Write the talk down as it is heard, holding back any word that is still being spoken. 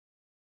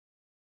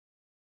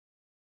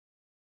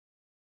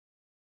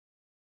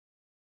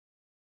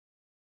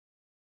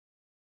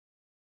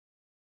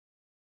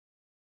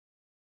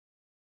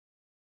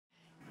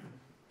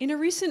In a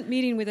recent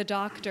meeting with a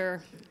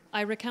doctor,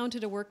 I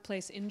recounted a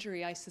workplace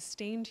injury I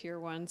sustained here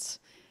once,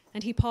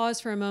 and he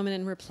paused for a moment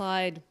and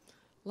replied,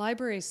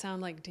 "Libraries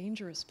sound like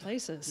dangerous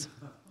places."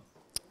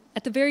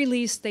 At the very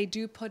least, they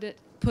do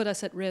put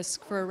us at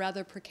risk for a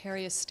rather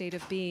precarious state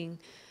of being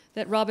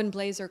that Robin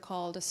Blaser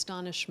called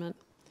astonishment,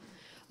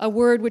 a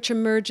word which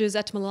emerges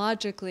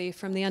etymologically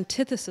from the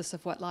antithesis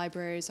of what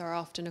libraries are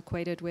often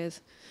equated with,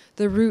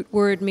 the root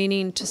word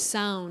meaning to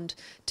sound,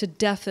 to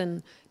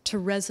deafen, to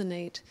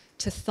resonate,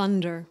 to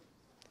thunder.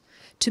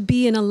 To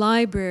be in a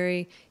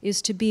library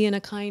is to be in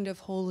a kind of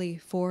holy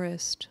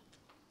forest.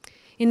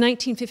 In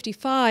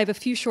 1955, a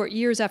few short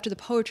years after the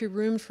Poetry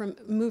Room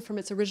moved from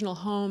its original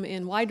home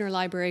in Widener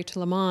Library to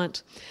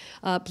Lamont,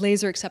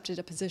 Blaser accepted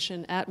a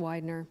position at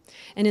Widener.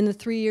 And in the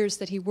 3 years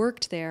that he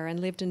worked there and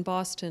lived in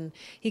Boston,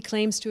 he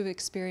claims to have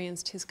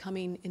experienced his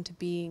coming into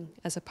being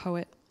as a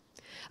poet,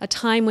 a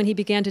time when he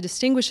began to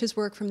distinguish his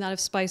work from that of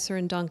Spicer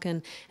and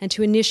Duncan and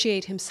to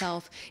initiate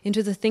himself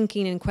into the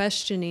thinking and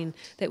questioning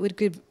that would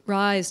give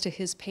rise to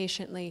his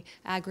patiently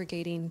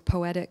aggregating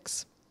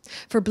poetics.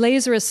 For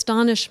Blaser,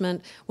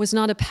 astonishment was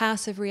not a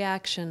passive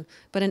reaction,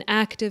 but an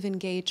active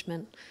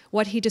engagement,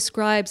 what he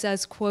describes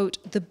as, quote,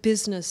 the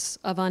business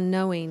of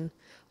unknowing,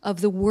 of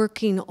the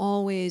working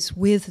always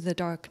with the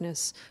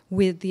darkness,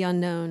 with the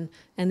unknown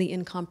and the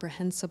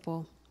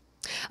incomprehensible.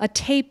 A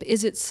tape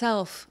is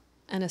itself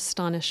an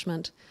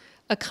astonishment,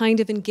 a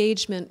kind of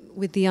engagement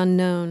with the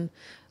unknown,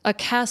 a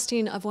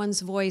casting of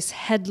one's voice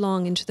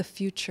headlong into the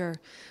future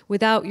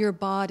without your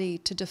body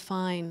to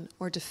define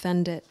or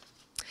defend it.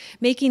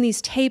 Making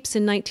these tapes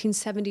in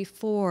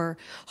 1974,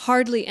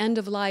 hardly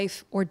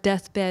end-of-life or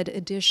deathbed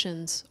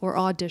editions or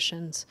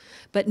auditions,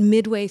 but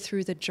midway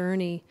through the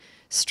journey,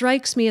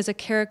 strikes me as a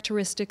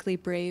characteristically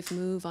brave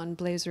move on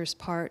Blaser's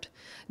part,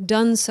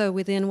 done so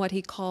within what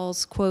he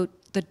calls, quote,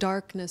 the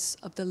darkness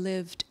of the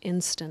lived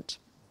instant.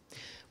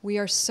 We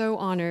are so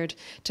honored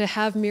to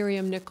have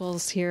Miram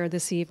Nichols here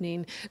this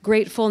evening,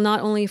 grateful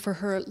not only for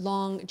her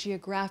long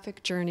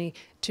geographic journey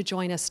to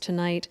join us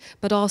tonight,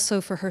 but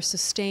also for her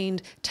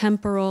sustained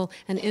temporal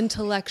and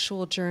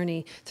intellectual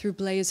journey through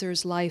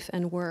Blaser's life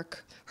and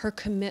work. Her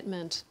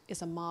commitment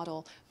is a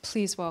model.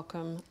 Please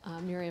welcome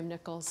Miram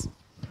Nichols.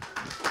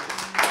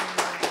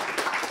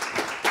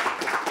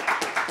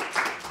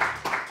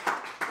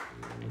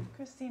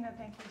 Christina,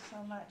 thank you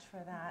so much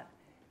for that,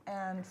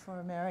 and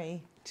for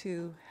Mary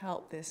to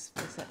help this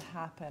visit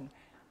happen.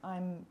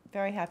 I'm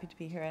very happy to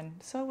be here, and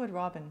so would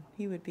Robin.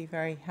 He would be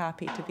very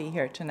happy to be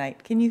here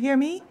tonight. Can you hear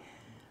me?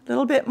 A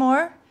little bit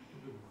more?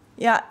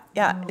 Yeah.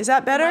 Is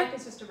that better? The mic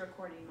is just a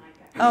recording mic.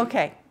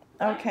 Okay.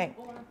 I don't think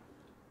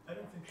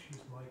she's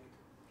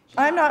mic'd.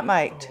 I'm not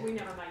mic'd. We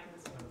never mic in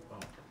this room.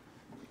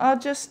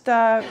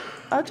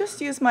 I'll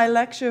just use my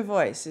lecture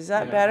voice. Is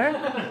that better?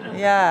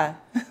 Yeah.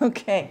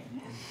 Okay.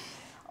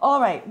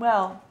 All right.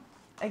 Well,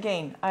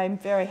 again, I'm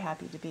very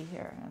happy to be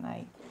here, and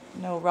I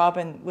know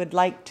Robin would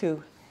like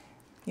to,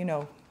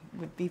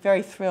 would be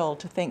very thrilled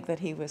to think that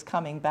he was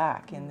coming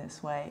back in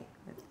this way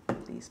with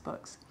these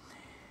books.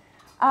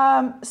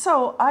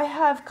 So I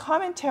have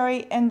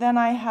commentary, and then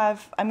I'm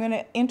going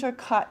to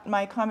intercut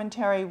my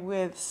commentary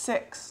with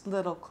 6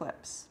 little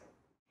clips.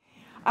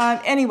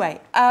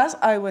 Anyway, as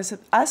I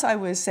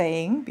was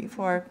saying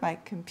before my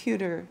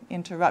computer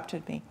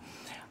interrupted me,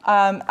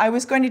 I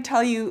was going to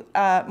tell you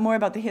more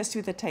about the history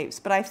of the tapes,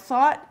 but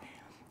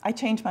I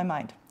changed my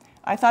mind.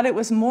 I thought it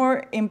was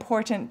more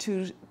important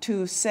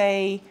to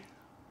say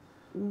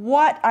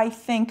what I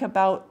think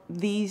about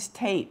these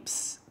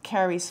tapes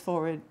carries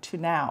forward to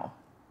now,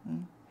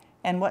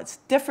 and what's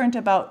different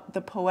about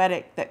the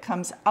poetic that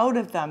comes out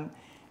of them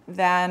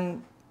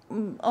than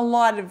a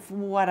lot of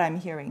what I'm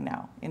hearing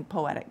now in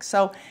poetics.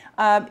 So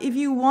if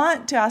you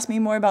want to ask me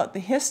more about the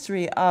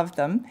history of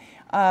them,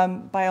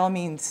 by all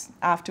means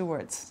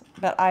afterwards,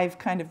 but I've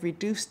kind of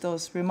reduced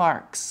those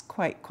remarks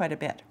quite a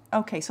bit.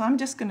 Okay, so I'm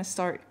just going to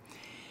start.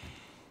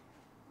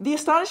 The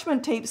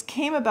Astonishment Tapes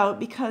came about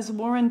because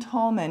Warren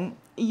Tolman,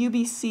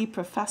 UBC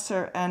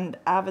professor and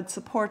avid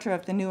supporter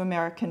of the New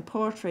American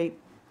Poetry,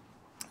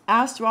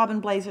 asked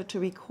Robin Blaser to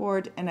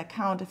record an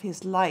account of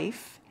his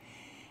life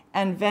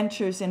and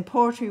ventures in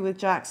poetry with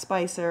Jack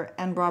Spicer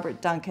and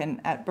Robert Duncan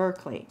at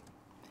Berkeley.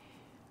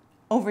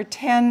 Over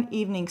 10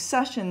 evening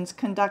sessions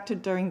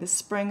conducted during the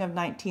spring of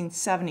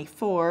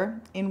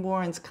 1974 in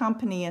Warren's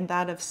company and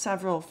that of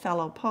several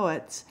fellow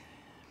poets,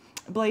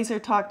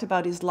 Blaser talked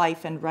about his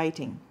life and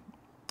writing.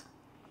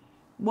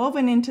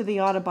 Woven into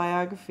the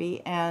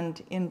autobiography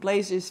and, in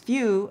Blaser's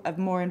view, of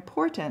more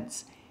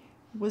importance,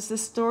 was the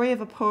story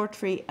of a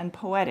poetry and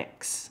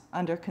poetics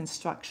under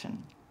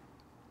construction.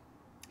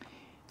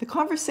 The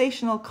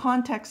conversational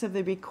context of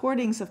the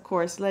recordings, of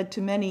course, led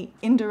to many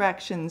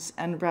indirections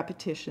and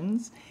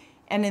repetitions,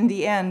 and in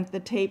the end,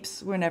 the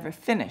tapes were never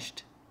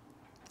finished.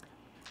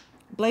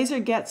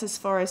 Blaser gets as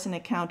far as an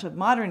account of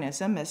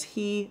modernism as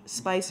he,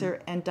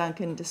 Spicer, and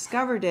Duncan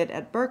discovered it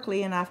at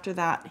Berkeley, and after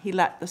that, he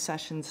let the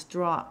sessions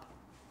drop.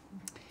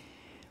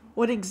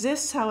 What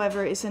exists,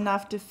 however, is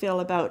enough to fill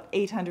about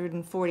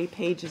 840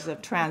 pages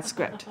of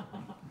transcript.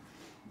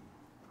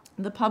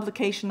 The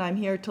publication I'm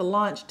here to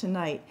launch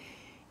tonight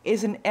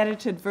is an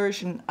edited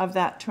version of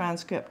that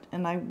transcript,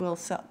 and I will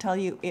tell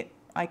you,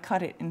 I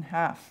cut it in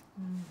half.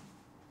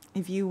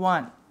 If you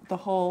want the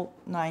whole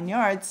 9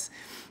 yards,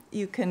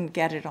 you can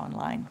get it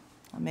online.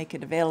 I'll make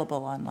it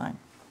available online.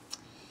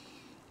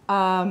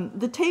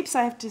 The tapes,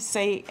 I have to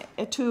say,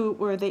 too,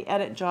 were the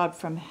edit job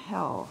from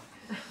hell.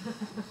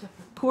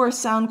 Poor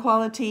sound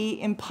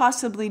quality,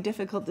 impossibly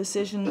difficult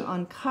decision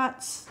on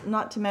cuts,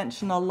 not to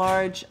mention a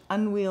large,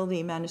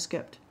 unwieldy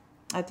manuscript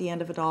at the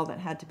end of it all that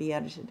had to be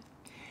edited.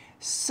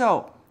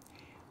 So,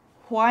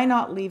 why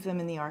not leave them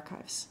in the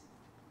archives?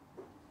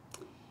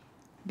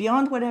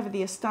 Beyond whatever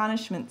the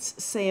astonishments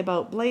say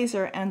about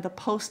Blaser and the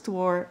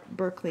post-war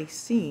Berkeley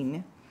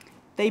scene,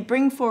 they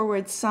bring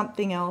forward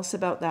something else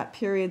about that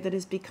period that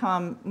has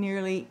become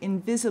nearly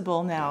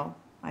invisible now,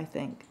 I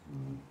think.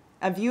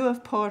 A view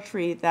of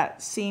poetry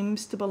that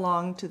seems to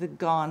belong to the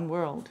gone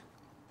world.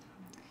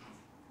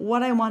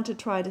 What I want to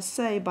try to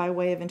say by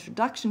way of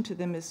introduction to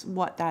them is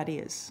what that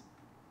is.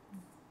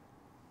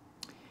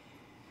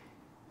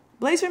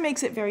 Blaser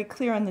makes it very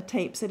clear on the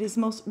tapes that his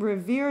most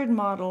revered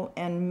model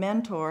and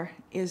mentor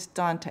is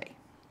Dante.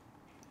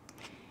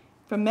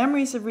 From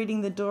memories of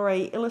reading the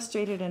Doré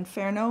illustrated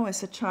Inferno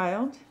as a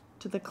child,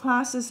 to the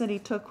classes that he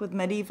took with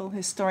medieval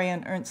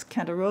historian Ernst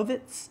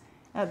Kantorowicz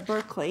at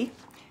Berkeley,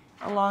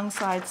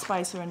 alongside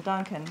Spicer and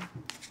Duncan,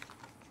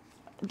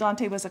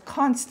 Dante was a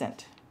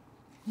constant.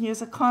 He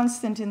is a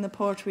constant in the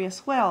poetry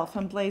as well,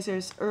 from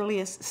Blaser's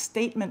earliest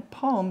statement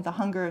poem, The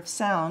Hunger of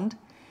Sound,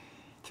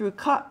 through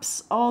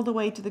Cups, all the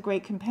way to the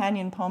great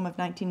companion poem of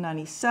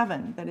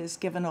 1997 that is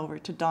given over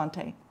to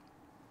Dante.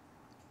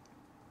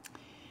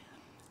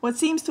 What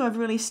seems to have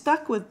really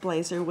stuck with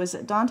Blaser was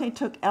that Dante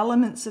took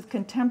elements of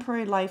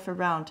contemporary life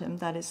around him,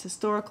 that is,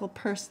 historical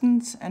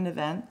persons and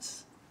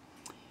events,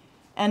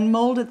 and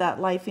molded that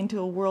life into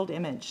a world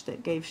image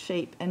that gave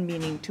shape and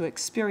meaning to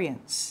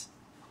experience.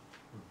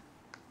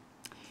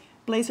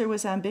 Blaser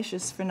was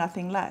ambitious for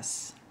nothing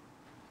less.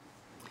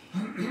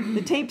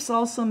 The tapes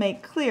also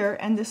make clear,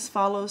 and this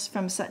follows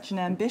from such an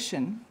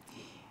ambition,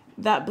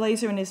 that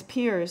Blaser and his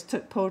peers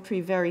took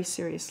poetry very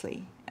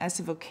seriously, as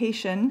a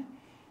vocation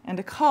and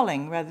a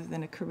calling rather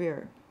than a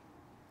career.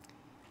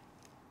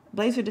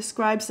 Blaser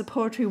describes the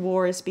poetry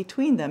wars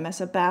between them as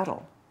a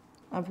battle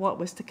of what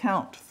was to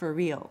count for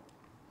real.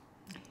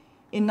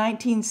 In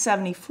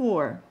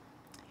 1974,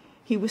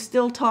 he was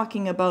still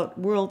talking about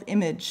world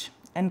image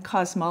and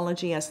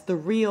cosmology as the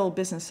real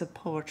business of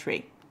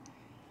poetry.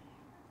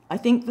 I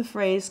think the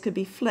phrase could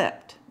be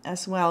flipped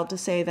as well to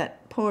say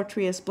that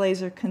poetry as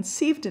Blaser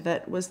conceived of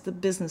it was the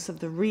business of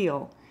the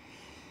real.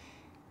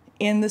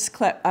 In this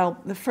clip,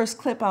 the first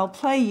clip I'll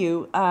play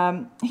you,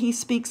 he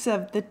speaks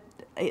of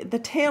the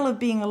tale of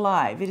being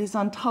alive. It is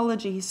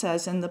ontology, he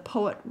says, and the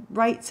poet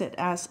writes it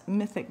as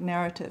mythic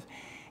narrative.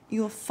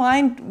 You'll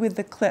find with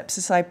the clips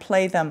as I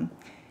play them,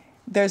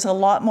 there's a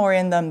lot more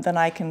in them than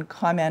I can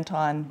comment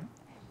on.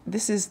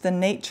 This is the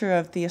nature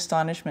of the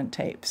Astonishment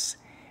Tapes.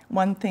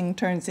 One thing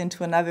turns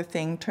into another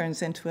thing,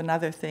 turns into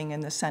another thing,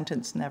 and the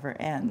sentence never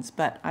ends.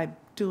 But I'm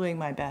doing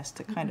my best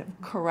to kind of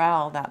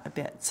corral that a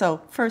bit. So,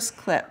 first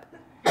clip.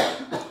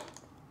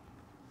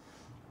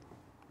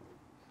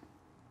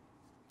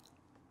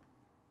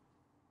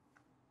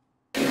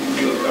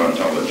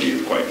 Ontology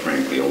is, quite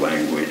frankly, a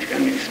language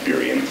and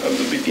experience of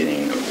the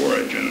beginning of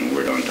origin. The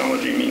word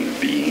ontology means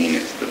being.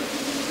 It's the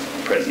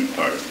present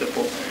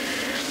participle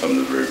of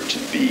the verb to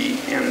be,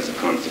 and as a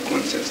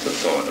consequence, it's the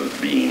thought of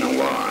being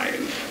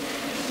alive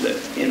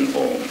that's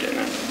involved in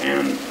it.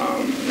 And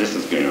this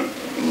is going to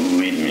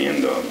lead me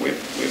into,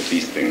 if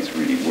these things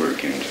really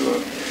work,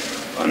 into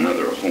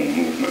another whole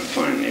movement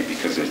finally,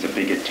 because there's a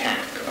big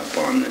attack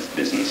upon this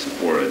business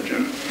of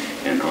origin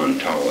and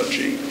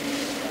ontology,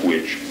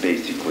 which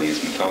basically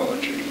is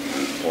mythology,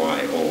 and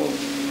why all of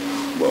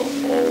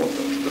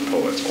the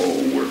poets all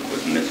work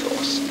with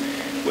mythos,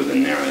 with a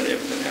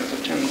narrative that has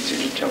a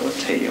tendency to tell a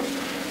tale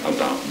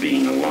about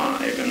being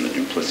alive and the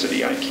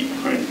duplicity I keep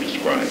trying to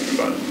describe in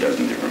about a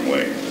dozen different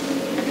ways.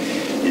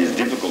 It is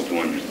difficult to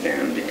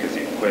understand because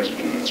it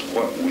questions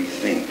what we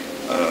think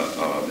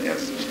of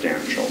as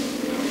substantial.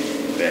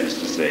 That is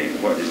to say,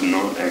 what is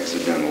not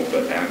accidental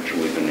but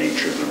actually the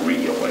nature of the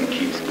real, and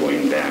keeps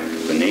going back.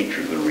 The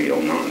nature of the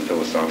real, not in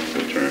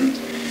philosophical terms,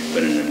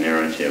 but in a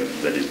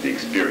narrative that is the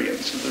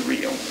experience of the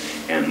real,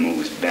 and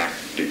moves back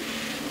to,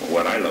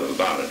 what I love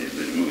about it is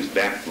that it moves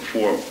back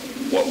before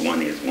what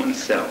one is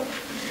oneself,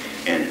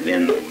 and it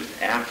then moves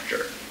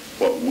after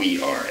what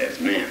we are as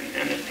men,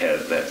 and it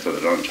has that, so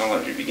that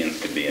ontology begins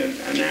to be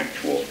an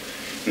actual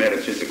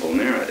metaphysical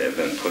narrative,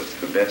 and puts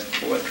the best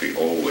poetry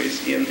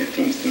always in, it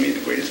seems to me,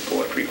 the greatest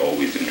poetry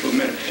always into a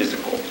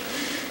metaphysical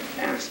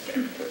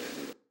aspect.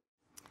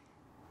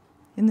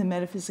 In the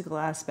metaphysical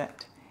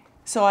aspect.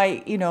 So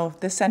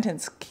the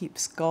sentence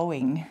keeps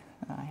going.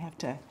 I have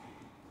to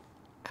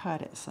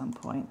cut at some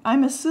point.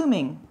 I'm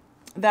assuming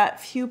that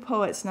few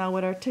poets now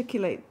would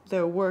articulate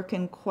their work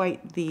in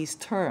quite these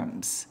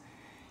terms,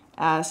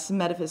 as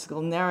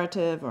metaphysical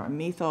narrative or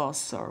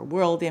mythos or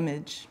world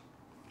image.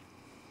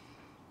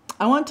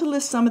 I want to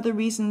list some of the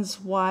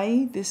reasons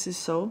why this is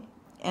so,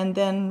 and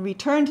then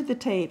return to the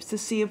tapes to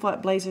see if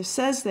what Blaser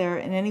says there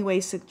in any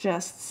way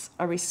suggests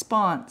a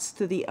response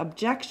to the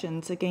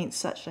objections against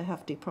such a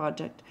hefty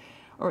project,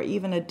 or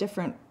even a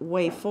different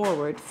way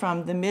forward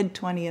from the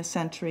mid-20th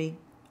century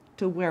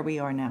to where we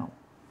are now.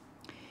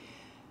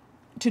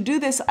 To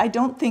do this, I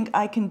don't think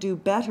I can do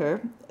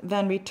better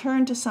than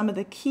return to some of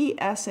the key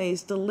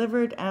essays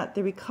delivered at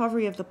the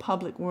Recovery of the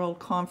Public World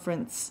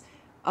Conference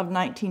of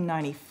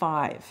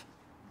 1995.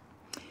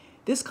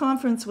 This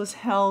conference was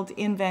held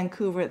in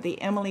Vancouver at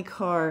the Emily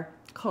Carr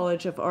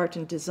College of Art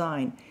and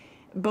Design,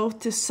 both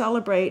to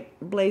celebrate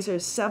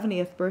Blaser's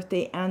 70th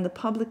birthday and the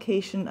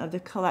publication of the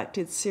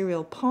collected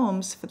serial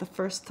poems for the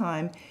first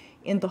time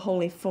in the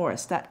Holy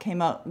Forest. That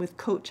came out with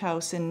Coach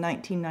House in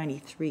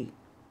 1993.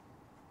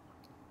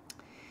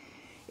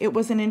 It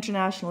was an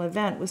international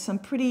event with some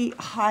pretty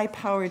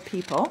high-powered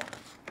people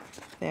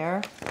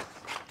there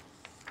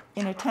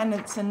in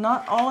attendance, and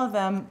not all of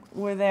them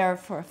were there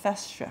for a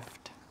Festschrift.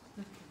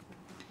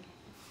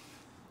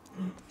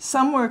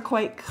 Some were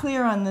quite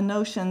clear on the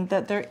notion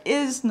that there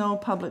is no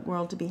public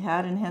world to be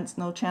had, and hence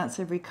no chance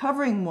of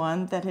recovering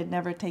one that had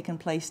never taken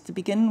place to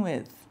begin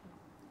with.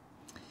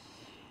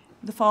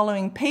 The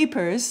following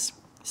papers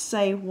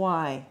say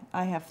why.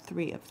 I have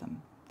 3 of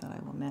them that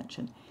I will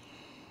mention.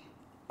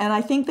 And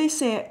I think they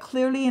say it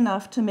clearly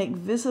enough to make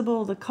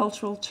visible the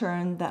cultural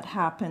turn that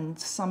happened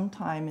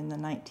sometime in the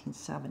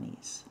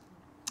 1970s.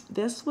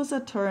 This was a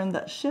turn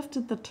that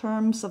shifted the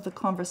terms of the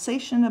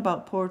conversation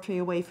about poetry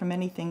away from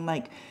anything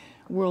like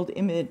world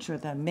image or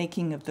the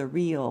making of the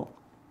real.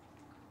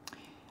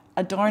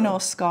 Adorno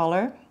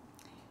scholar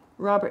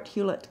Robert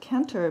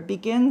Hewlett-Kenter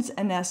begins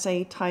an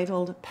essay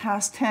titled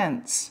Past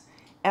Tense,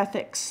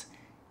 Ethics,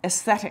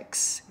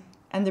 Aesthetics,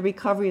 and the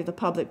Recovery of the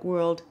Public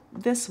World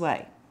this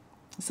way.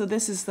 So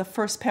this is the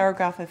first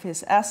paragraph of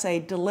his essay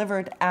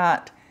delivered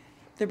at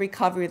the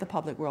Recovery of the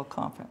Public World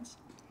Conference.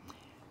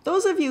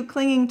 Those of you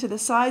clinging to the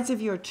sides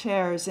of your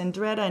chairs in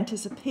dread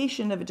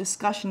anticipation of a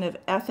discussion of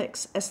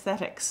ethics,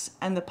 aesthetics,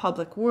 and the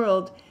public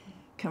world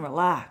can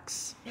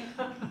relax.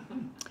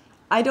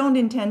 I don't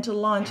intend to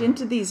launch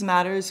into these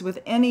matters with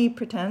any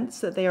pretense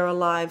that they are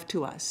alive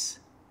to us,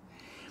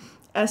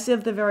 as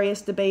if the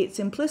various debates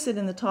implicit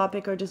in the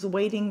topic are just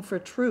waiting for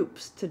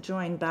troops to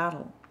join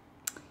battle.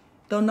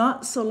 Though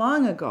not so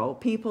long ago,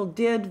 people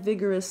did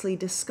vigorously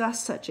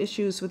discuss such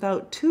issues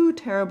without too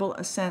terrible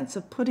a sense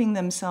of putting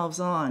themselves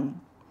on.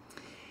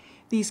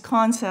 These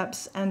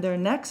concepts and their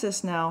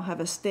nexus now have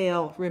a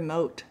stale,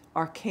 remote,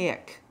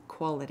 archaic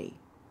quality.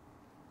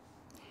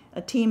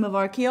 A team of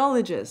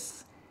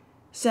archaeologists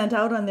sent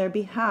out on their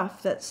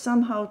behalf that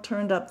somehow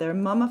turned up their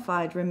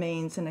mummified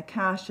remains in a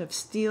cache of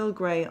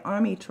steel-gray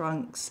army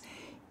trunks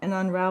and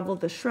unraveled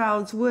the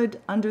shrouds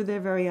would, under their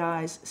very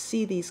eyes,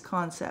 see these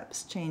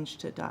concepts change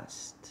to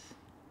dust.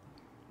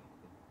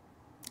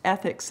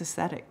 Ethics,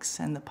 aesthetics,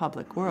 and the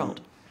public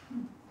world.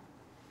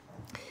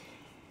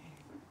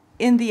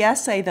 In the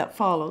essay that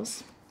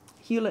follows,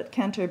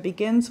 Hewlett-Kenter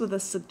begins with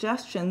a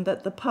suggestion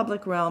that the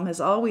public realm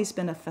has always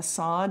been a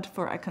facade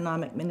for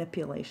economic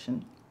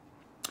manipulation.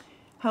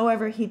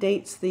 However, he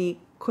dates the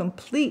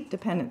complete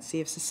dependency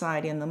of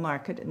society on the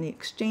market and the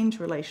exchange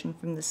relation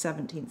from the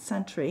 17th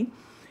century,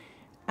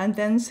 and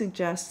then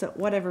suggests that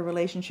whatever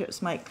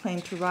relationships might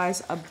claim to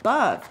rise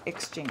above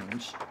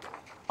exchange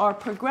are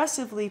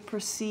progressively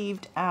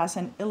perceived as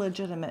an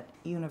illegitimate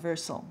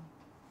universal.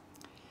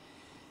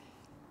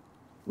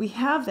 We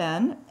have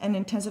then an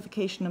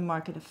intensification of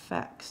market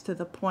effects to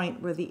the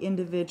point where the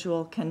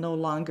individual can no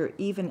longer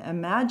even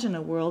imagine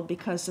a world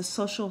because the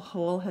social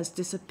whole has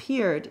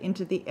disappeared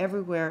into the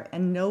everywhere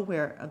and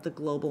nowhere of the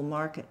global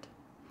market.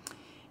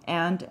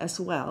 And as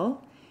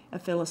well, a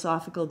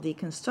philosophical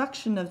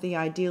deconstruction of the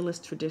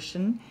idealist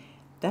tradition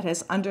that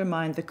has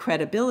undermined the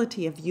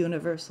credibility of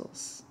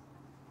universals.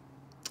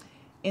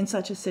 In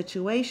such a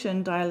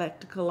situation,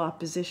 dialectical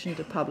opposition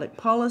to public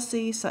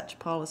policy, such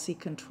policy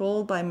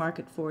controlled by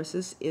market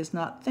forces, is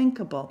not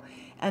thinkable,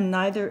 and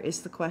neither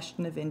is the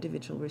question of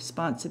individual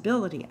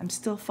responsibility. I'm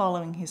still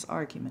following his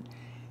argument,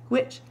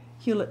 which,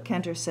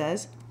 Hewlett-Kenter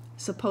says,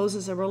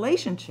 supposes a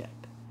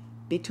relationship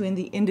between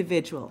the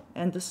individual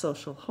and the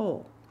social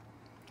whole.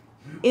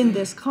 In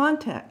this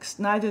context,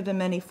 neither the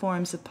many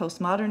forms of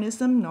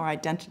postmodernism nor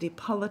identity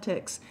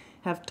politics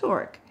have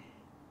torque,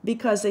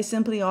 because they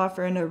simply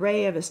offer an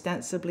array of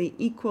ostensibly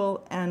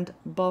equal and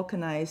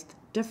balkanized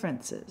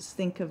differences.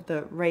 Think of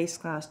the race,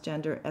 class,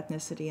 gender,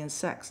 ethnicity, and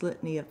sex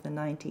litany of the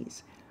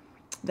 90s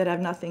that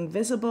have nothing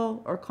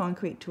visible or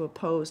concrete to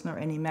oppose, nor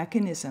any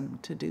mechanism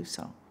to do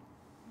so.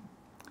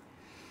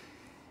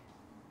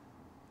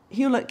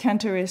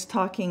 Hewlett-Kenter is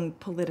talking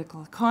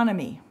political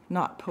economy,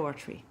 not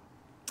poetry.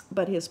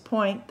 But his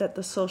point that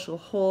the social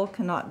whole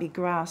cannot be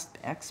grasped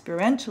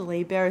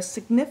experientially bears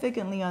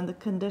significantly on the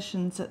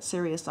conditions that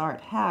serious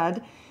art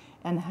had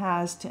and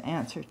has to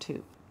answer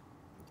to.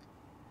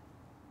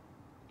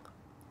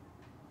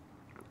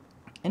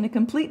 In a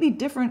completely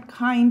different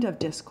kind of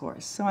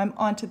discourse, so I'm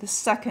on to the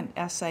second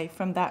essay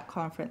from that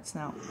conference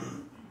now.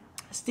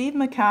 Steve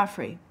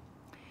McCaffrey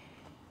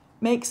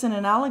makes an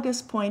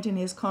analogous point in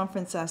his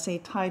conference essay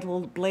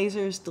titled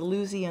Blaser's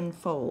Deleuzian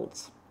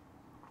Folds.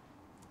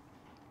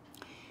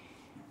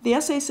 The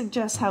essay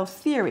suggests how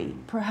theory,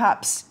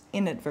 perhaps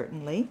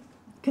inadvertently,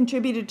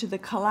 contributed to the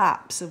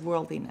collapse of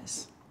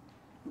worldliness.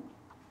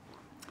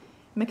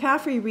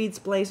 McCaffrey reads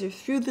Blaser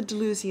through the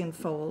Deleuzian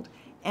fold,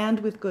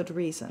 and with good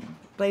reason.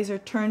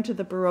 Blaser turned to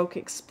the Baroque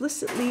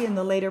explicitly in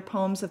the later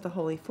poems of the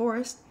Holy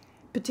Forest,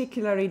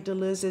 particularly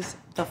Deleuze's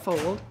The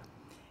Fold,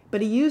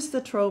 but he used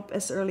the trope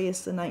as early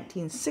as the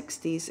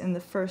 1960s in the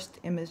first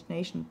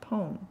imagination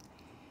poem.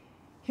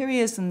 Here he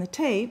is in the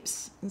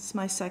tapes. This is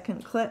my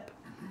second clip.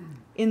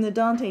 In the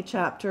Dante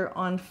chapter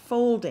on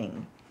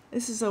folding.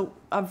 This is a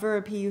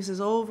verb he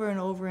uses over and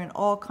over in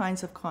all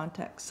kinds of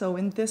contexts. So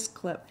in this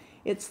clip,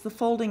 it's the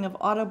folding of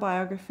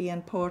autobiography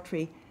and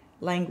poetry,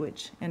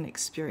 language and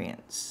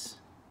experience.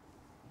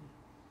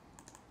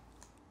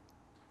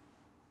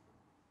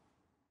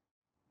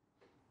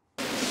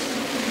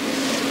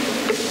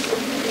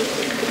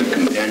 The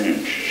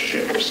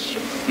companionships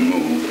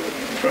move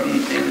from,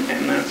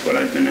 and that's what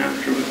I've been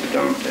after with the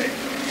Dante,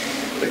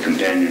 the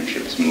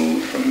companionships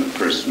move from the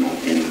personal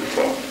into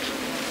thought.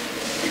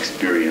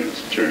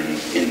 Experience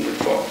turns into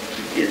thought.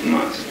 It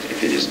must,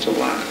 if it is to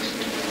last.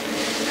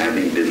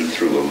 Having been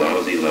through a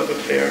lousy love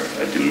affair,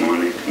 a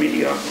demonic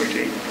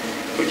mediocrity,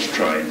 which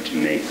tried to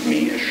make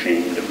me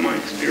ashamed of my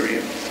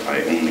experience,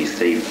 I only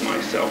saved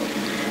myself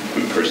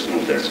from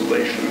personal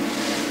desolation,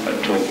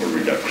 a total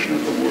reduction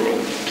of the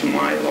world to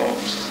my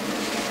loss,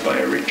 by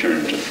a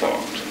return to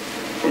thought,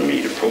 for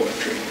me to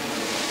poetry.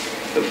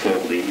 The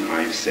folding,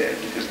 I've said,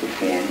 is the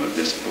form of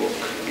this book,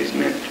 is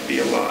meant to be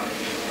alive.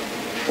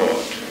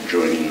 Thought,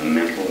 joining the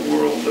mental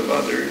world of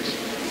others,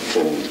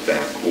 folds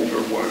back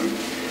over one,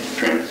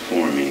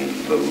 transforming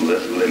the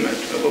limit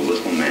of a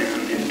little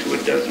man into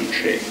a dozen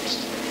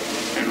shapes.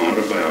 An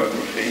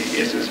autobiography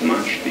is as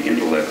much the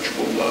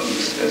intellectual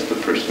loves as the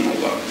personal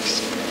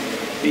loves.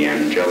 The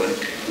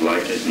angelic,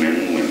 lighted men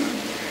and women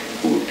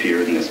who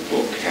appear in this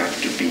book have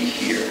to be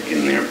here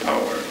in their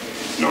power,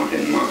 not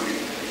in mine.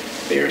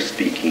 They are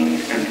speaking,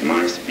 and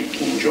my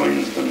speaking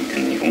joins them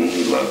in the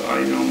only love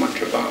I know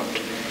much about,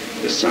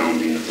 the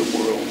sounding of the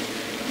world,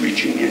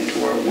 reaching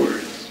into our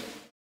words.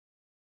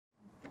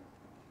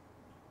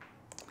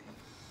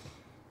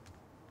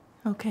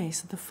 Okay,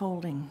 so the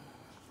folding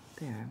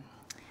there.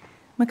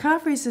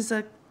 McCaffrey's is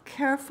a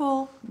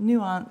careful,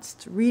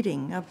 nuanced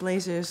reading of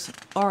Blaser's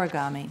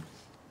origami.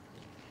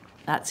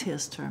 That's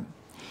his term.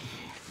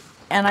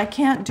 And I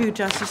can't do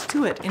justice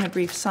to it in a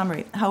brief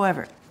summary.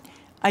 However,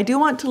 I do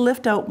want to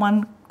lift out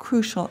one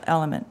crucial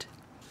element.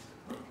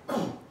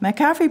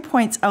 McCaffrey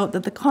points out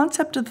that the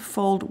concept of the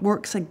fold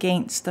works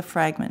against the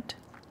fragment,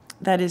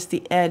 that is,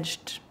 the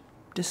edged,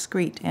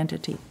 discrete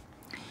entity,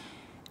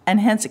 and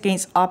hence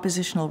against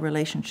oppositional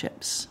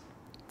relationships.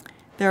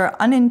 There are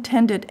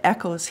unintended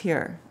echoes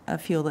here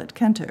of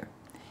Hewlett-Kenter,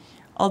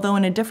 although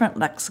in a different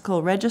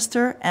lexical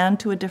register and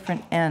to a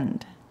different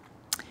end.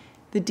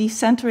 The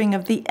decentering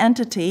of the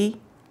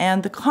entity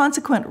and the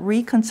consequent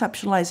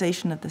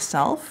reconceptualization of the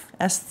self,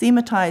 as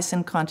thematized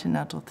in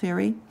continental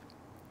theory,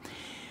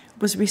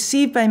 was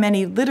received by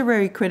many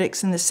literary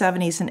critics in the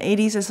 70s and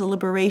 80s as a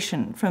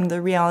liberation from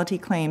the reality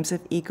claims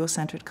of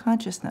ego-centered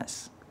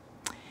consciousness.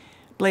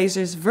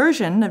 Blaser's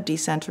version of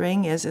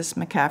decentering is, as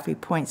McCaffrey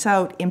points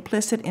out,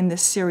 implicit in the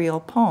serial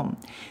poem.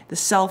 The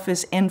self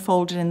is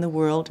enfolded in the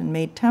world and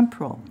made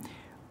temporal.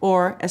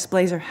 Or, as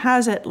Blaser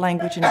has it,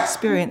 language and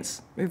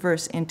experience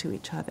reverse into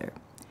each other.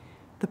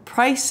 The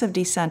price of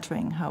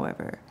decentering,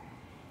 however,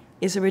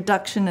 is a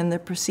reduction in the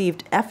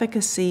perceived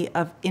efficacy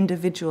of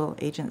individual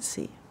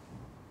agency.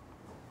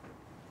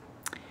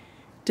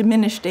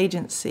 Diminished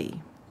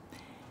agency.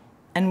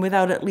 And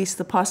without at least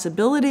the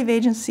possibility of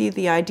agency,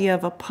 the idea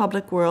of a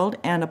public world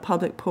and a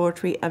public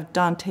poetry of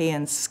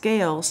Dantean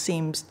scale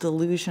seems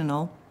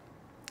delusional,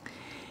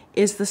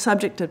 is the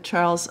subject of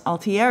Charles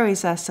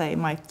Altieri's essay,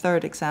 my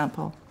third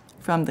example,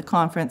 from the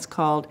conference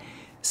called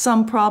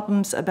Some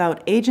Problems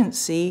About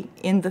Agency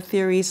in the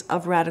Theories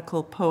of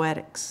Radical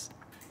Poetics.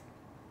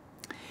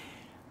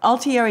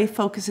 Altieri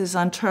focuses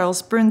on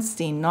Charles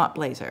Bernstein, not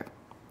Blaser,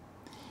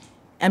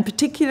 and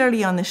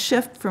particularly on the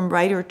shift from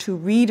writer to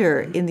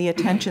reader in the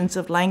attentions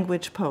of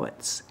language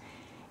poets.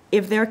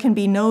 If there can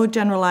be no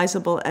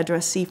generalizable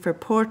addressee for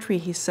poetry,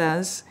 he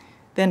says,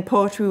 then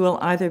poetry will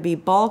either be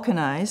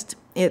balkanized,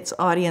 its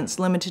audience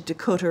limited to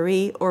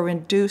coterie, or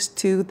reduced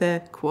to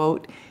the,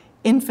 quote,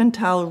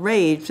 infantile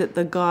rage that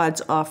the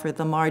gods offer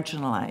the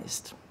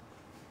marginalized.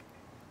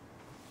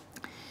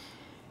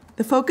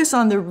 The focus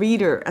on the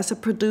reader as a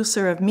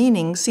producer of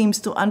meaning seems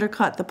to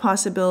undercut the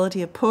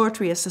possibility of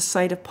poetry as a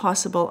site of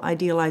possible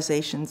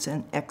idealizations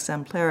and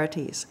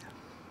exemplarities.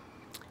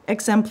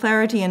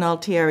 Exemplarity in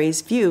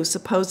Altieri's view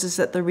supposes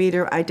that the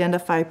reader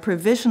identify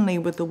provisionally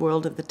with the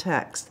world of the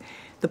text,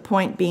 the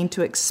point being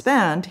to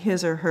expand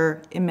his or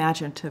her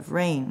imaginative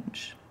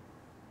range.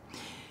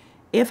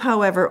 If,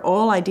 however,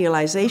 all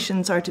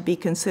idealizations are to be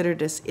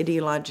considered as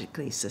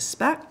ideologically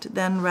suspect,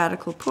 then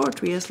radical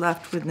poetry is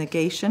left with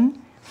negation,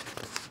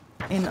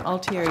 in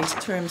Altieri's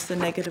terms, the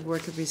negative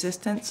work of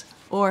resistance,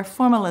 or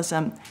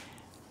formalism,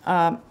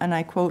 and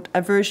I quote,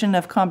 a version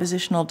of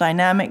compositional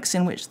dynamics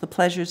in which the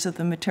pleasures of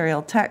the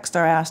material text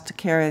are asked to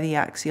carry the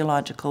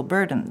axiological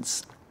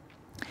burdens.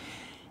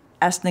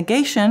 As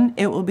negation,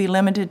 it will be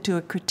limited to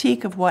a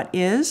critique of what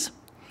is.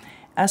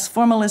 As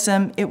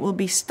formalism, it will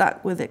be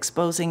stuck with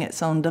exposing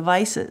its own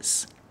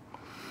devices.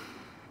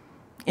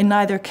 In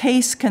neither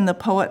case can the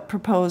poet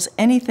propose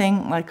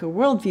anything like a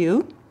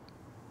worldview,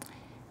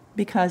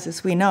 because,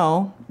 as we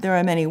know, there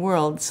are many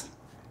worlds,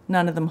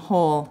 none of them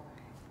whole,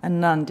 and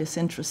none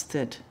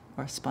disinterested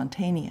or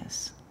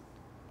spontaneous.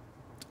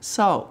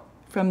 So,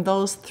 from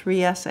those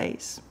 3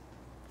 essays,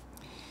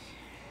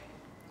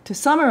 to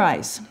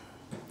summarize,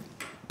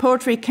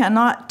 poetry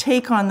cannot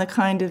take on the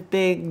kind of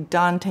big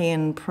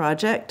Dantean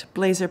project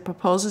Blaser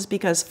proposes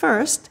because,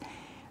 first,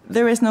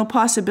 there is no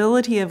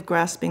possibility of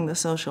grasping the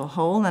social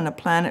whole on a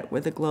planet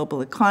where the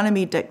global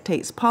economy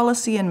dictates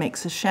policy and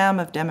makes a sham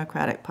of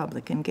democratic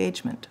public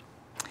engagement.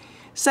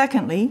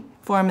 Secondly,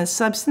 form and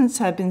substance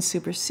have been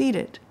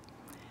superseded,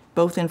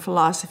 both in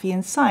philosophy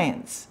and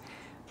science,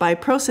 by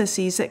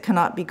processes that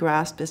cannot be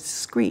grasped as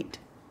discrete.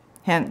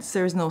 Hence,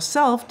 there is no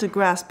self to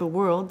grasp a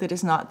world that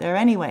is not there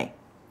anyway.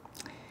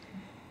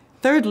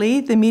 Thirdly,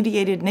 the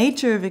mediated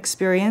nature of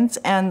experience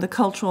and the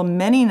cultural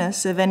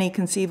manyness of any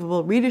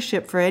conceivable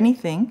readership for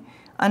anything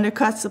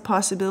undercuts the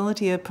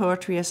possibility of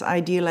poetry as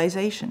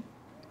idealization.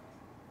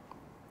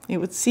 It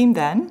would seem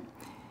then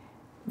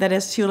that,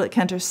 as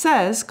Hewlett-Kentor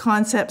says,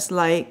 concepts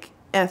like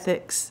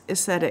ethics,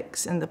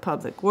 aesthetics, and the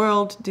public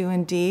world do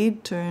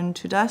indeed turn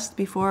to dust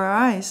before our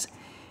eyes,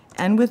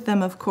 and with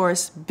them, of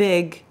course,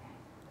 big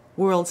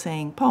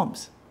world-saying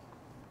poems.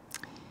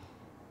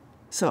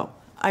 So,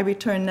 I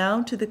return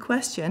now to the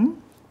question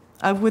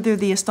of whether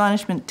the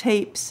Astonishment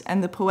Tapes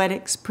and the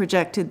poetics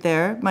projected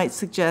there might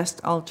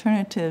suggest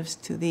alternatives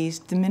to these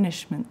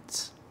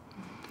diminishments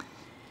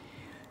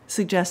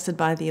suggested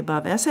by the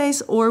above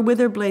essays, or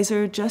whether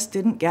Blaser just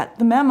didn't get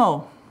the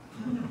memo.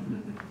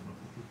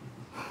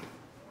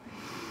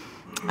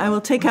 I will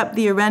take up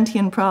the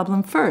Arendtian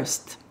problem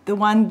first, the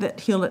one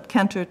that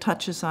Hewlett-Kentor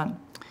touches on.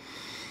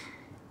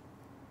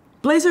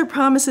 Blaser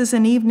promises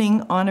an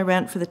evening on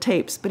Arendt for the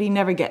tapes, but he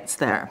never gets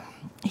there.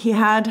 He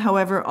had,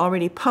 however,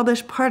 already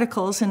published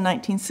Particles in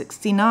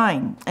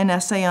 1969, an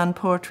essay on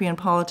poetry and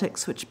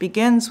politics which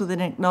begins with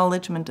an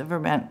acknowledgement of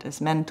Arendt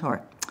as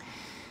mentor.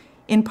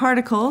 In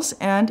Particles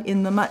and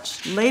in the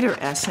much later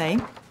essay,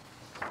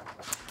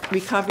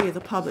 Recovery of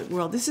the Public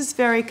World, this is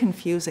very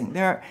confusing.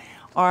 There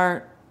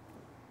are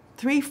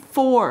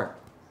 3-4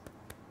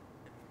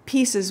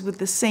 pieces with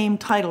the same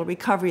title,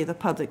 Recovery of the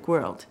Public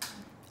World.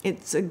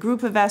 It's a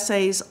group of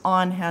essays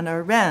on Hannah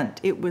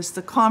Arendt. It was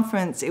the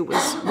conference, it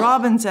was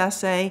Robin's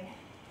essay,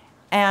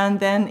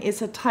 and then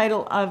it's a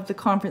title of the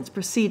conference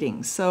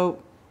proceedings.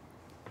 So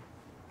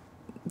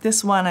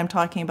this one I'm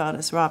talking about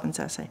is Robin's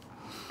essay.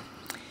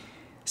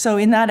 So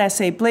in that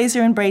essay,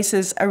 Blaser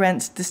embraces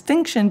Arendt's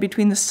distinction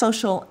between the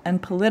social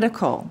and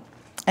political.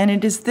 And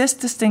it is this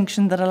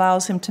distinction that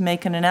allows him to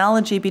make an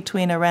analogy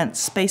between Arendt's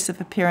space of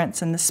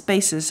appearance and the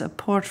spaces of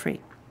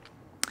poetry.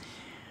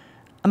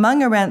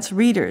 Among Arendt's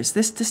readers,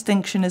 this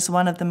distinction is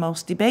one of the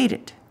most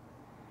debated.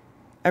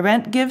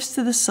 Arendt gives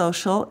to the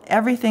social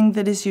everything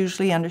that is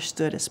usually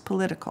understood as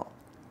political.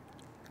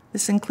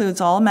 This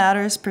includes all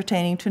matters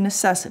pertaining to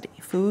necessity,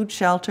 food,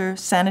 shelter,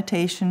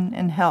 sanitation,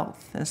 and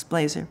health, as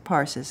Blaser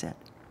parses it.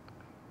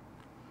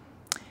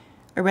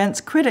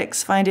 Arendt's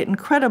critics find it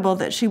incredible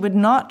that she would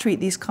not treat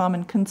these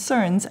common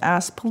concerns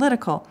as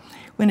political,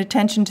 when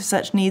attention to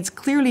such needs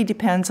clearly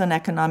depends on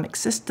economic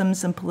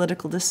systems and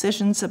political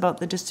decisions about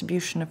the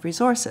distribution of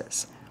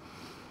resources.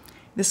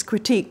 This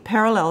critique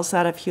parallels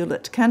that of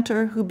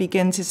Hewlett-Kentor, who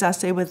begins his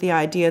essay with the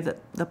idea that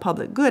the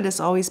public good has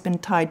always been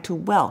tied to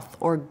wealth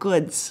or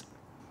goods.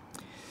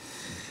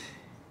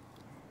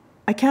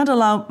 I can't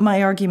allow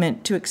my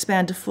argument to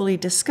expand to fully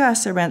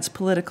discuss Arendt's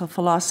political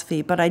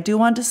philosophy, but I do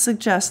want to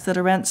suggest that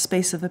Arendt's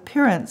space of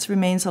appearance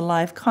remains a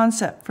live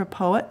concept for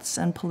poets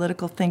and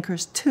political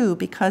thinkers too,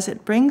 because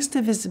it brings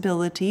to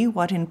visibility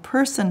what in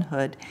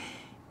personhood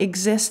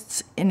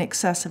exists in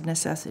excessive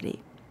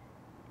necessity.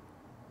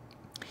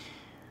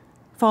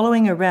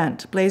 Following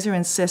Arendt, Blaser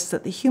insists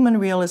that the human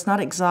real is not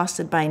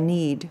exhausted by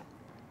need.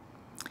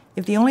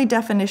 If the only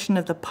definition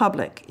of the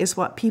public is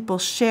what people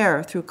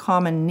share through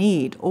common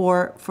need,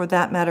 or, for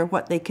that matter,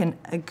 what they can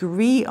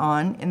agree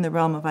on in the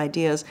realm of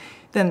ideas,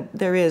 then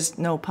there is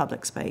no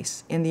public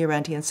space in the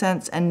Arendtian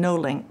sense and no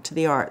link to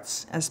the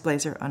arts, as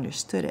Blaser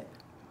understood it.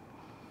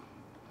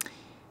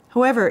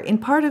 However, in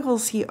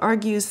Particles, he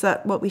argues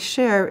that what we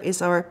share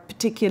is our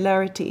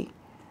particularity,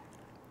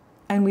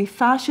 and we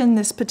fashion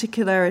this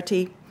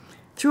particularity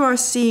through our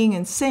seeing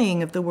and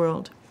saying of the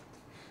world.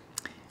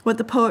 What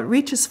the poet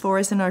reaches for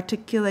is an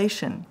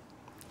articulation,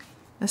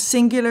 a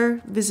singular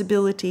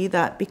visibility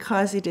that,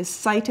 because it is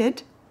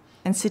sighted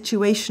and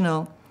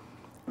situational,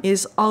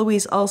 is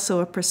always also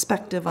a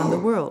perspective on the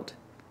world.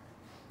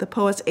 The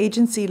poet's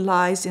agency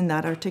lies in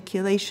that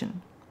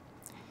articulation.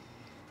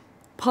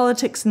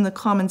 politics in the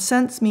common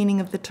sense meaning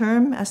of the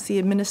term as the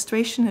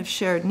administration of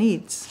shared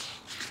needs,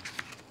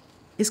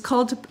 is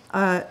called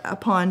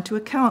upon to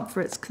account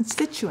for its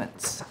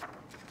constituents.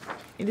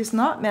 It is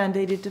not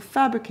mandated to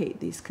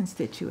fabricate these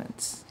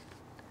constituents.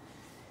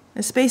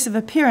 The space of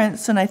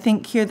appearance, and I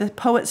think here the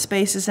poet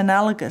space is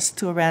analogous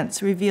to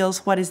Arendt's,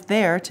 reveals what is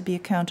there to be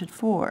accounted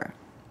for.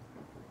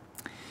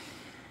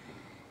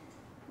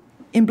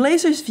 In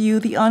Blaser's view,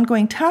 the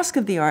ongoing task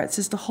of the arts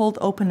is to hold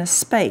open a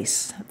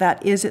space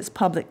that is its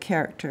public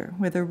character,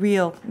 where the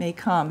real may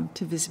come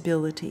to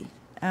visibility.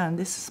 And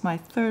this is my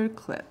third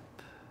clip.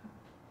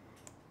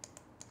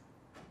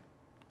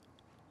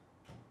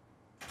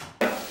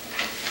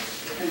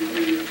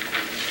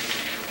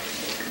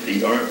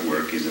 The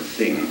artwork is a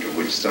thing to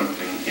which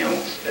something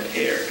else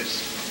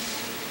adheres.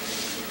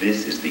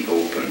 This is the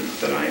open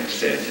that I have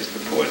said is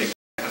the poetic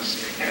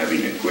task,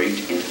 having a great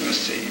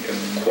intimacy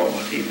of the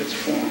quality of its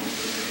form.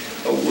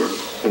 A work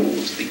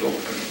holds the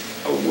open.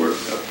 A work,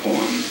 a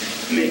poem,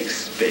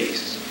 makes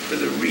space for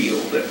the real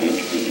that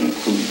only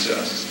includes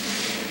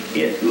us.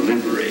 It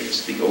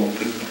liberates the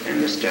open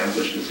and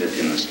establishes it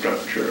in the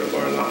structure of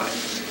our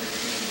lives.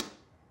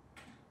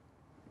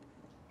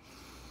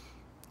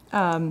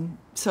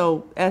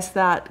 So as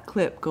that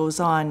clip goes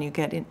on, you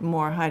get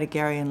more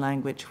Heideggerian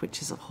language,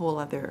 which is a whole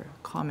other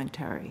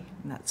commentary,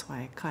 and that's why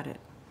I cut it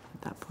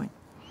at that point.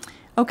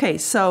 Okay,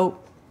 so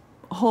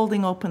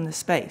holding open the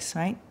space,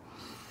 right?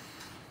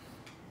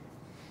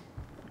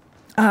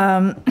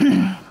 How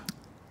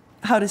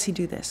does he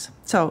do this?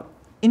 So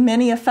in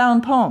many a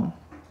found poem,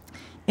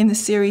 in the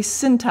series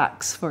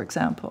Syntax, for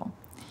example,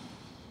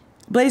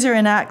 Blaser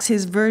enacts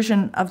his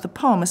version of the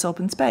poem as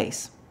open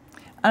space.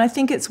 And I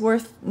think it's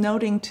worth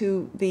noting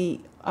to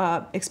the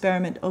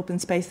experiment Open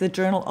Space, the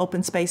journal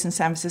Open Space in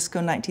San Francisco,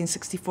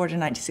 1964 to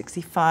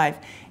 1965,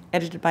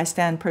 edited by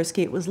Stan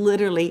Persky. It was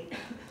literally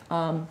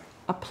a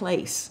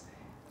place.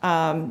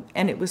 And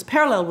it was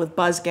parallel with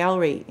Buzz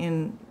Gallery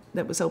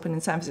that was open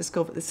in San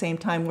Francisco at the same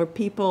time, where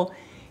people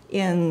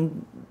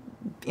in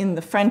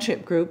the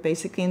friendship group,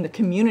 basically in the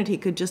community,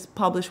 could just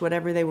publish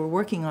whatever they were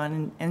working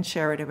on and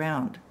share it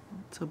around.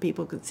 So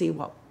people could see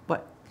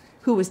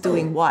who was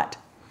doing what.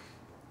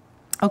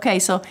 Okay,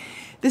 so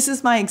this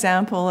is my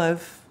example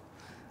of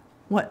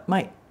what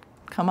might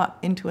come up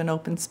into an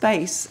open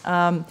space.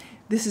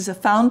 This is a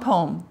found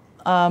poem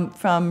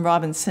from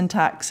Robin's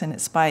Syntax, and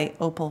it's by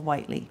Opal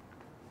Whiteley.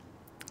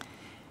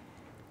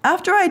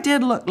 After I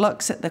did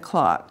looks at the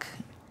clock,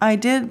 I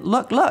did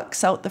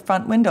looks out the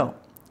front window.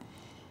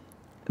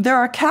 There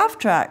are calf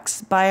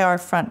tracks by our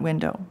front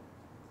window.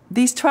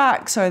 These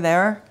tracks are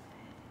there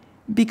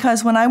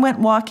because when I went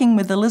walking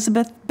with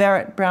Elizabeth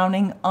Barrett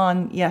Browning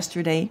on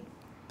yesterday,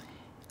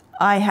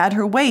 I had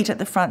her wait at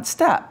the front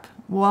step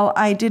while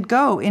I did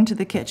go into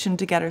the kitchen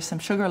to get her some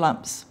sugar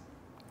lumps.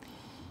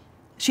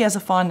 She has a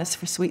fondness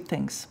for sweet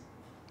things.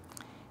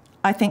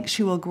 I think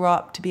she will grow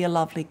up to be a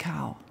lovely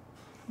cow.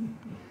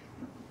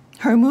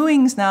 Her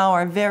mooings now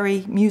are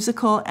very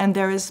musical, and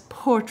there is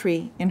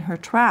poetry in her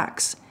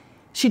tracks.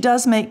 She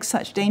does make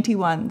such dainty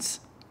ones.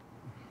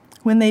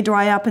 When they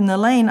dry up in the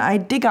lane, I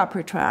dig up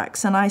her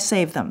tracks and I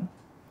save them.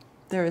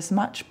 There is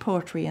much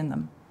poetry in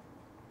them.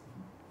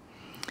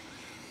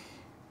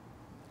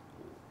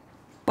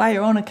 By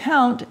her own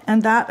account,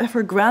 and that of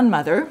her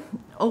grandmother,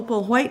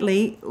 Opal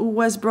Whiteley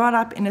was brought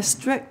up in a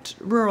strict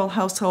rural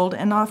household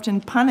and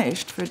often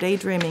punished for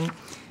daydreaming.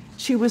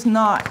 She was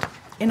not,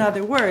 in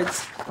other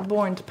words,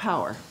 born to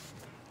power.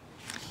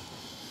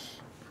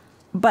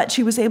 But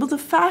she was able to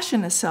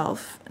fashion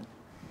herself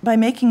by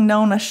making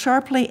known a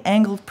sharply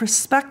angled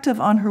perspective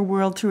on her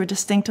world through a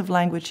distinctive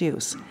language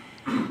use.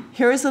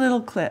 Here is a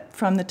little clip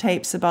from the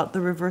tapes about the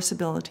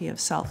reversibility of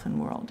self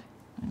and world.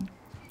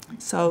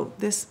 So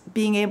this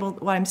being able,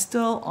 what I'm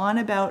still on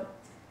about,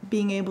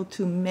 being able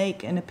to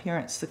make an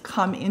appearance, to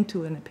come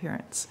into an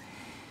appearance.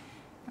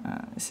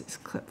 This is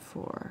clip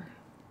 4.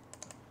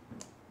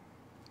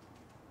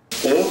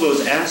 All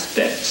those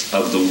aspects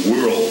of the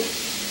world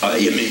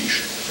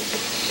image,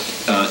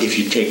 if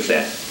you take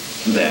that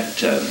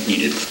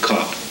Edith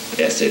Kopp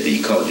essay, The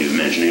Ecology of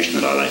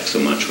Imagination, that I like so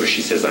much, where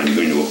she says, I'm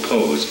going to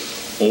oppose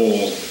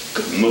all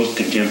most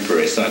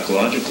contemporary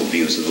psychological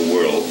views of the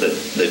world, that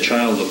the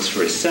child looks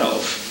for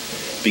itself,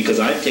 because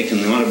I've taken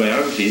the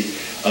autobiographies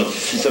of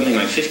something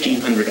like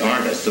 1,500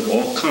 artists of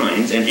all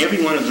kinds, and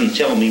every one of them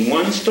tell me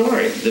one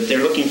story, that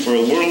they're looking for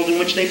a world in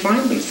which they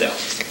find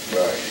themselves.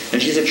 Right.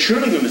 And she said,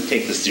 surely we must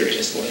take this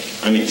seriously.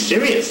 I mean,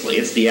 seriously,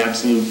 it's the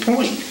absolute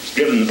point. It's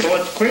driven the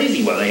poets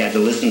crazy while they had to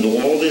listen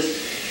to all this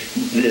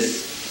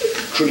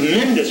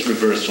tremendous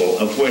reversal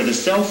of where the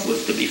self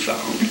was to be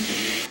found.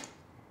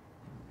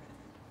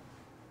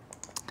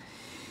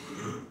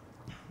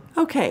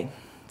 Okay,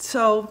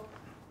 so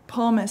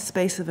poem as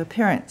space of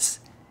appearance.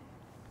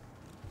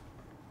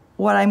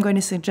 What I'm going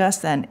to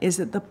suggest then is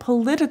that the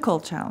political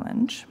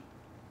challenge,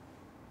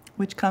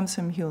 which comes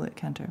from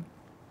Hewlett-Kenter,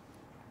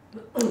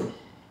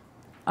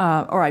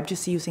 or I'm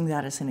just using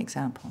that as an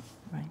example,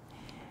 right?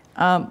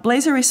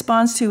 Blaser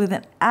responds to with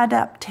an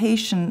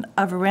adaptation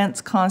of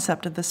Arendt's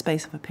concept of the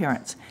space of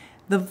appearance.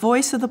 the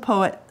voice of the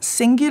poet,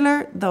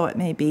 singular though it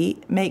may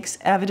be, makes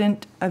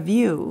evident a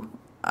view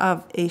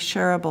of a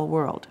shareable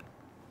world.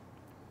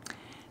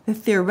 The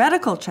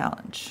theoretical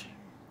challenge,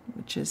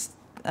 which is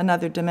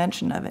another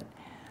dimension of it,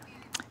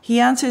 he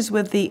answers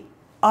with the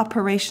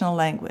operational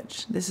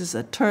language. This is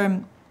a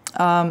term,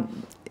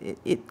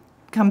 it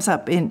comes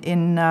up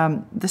in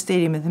The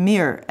Stadium of the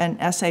Mirror, an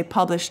essay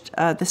published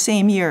the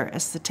same year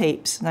as the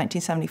tapes,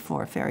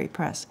 1974, Ferry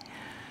Press,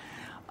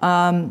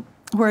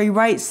 where he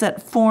writes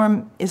that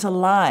form is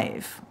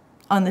alive.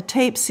 On the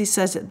tapes, he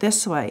says it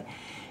this way: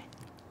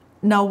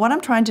 now, what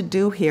I'm trying to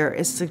do here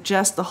is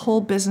suggest the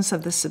whole business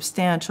of the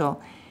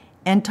substantial,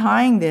 and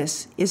tying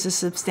this is a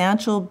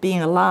substantial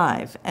being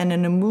alive and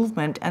in a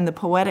movement, and the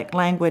poetic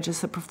language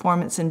is the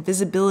performance and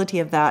visibility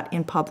of that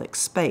in public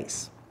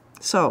space.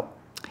 So,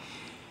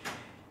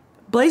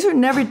 Blaser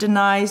never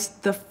denies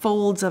the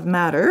folds of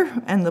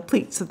matter and the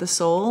pleats of the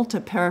soul,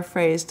 to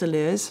paraphrase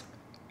Deleuze,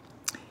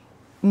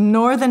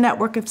 nor the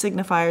network of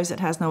signifiers that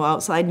has no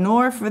outside,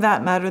 nor, for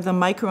that matter, the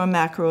micro and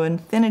macro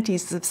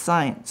infinities of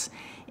science.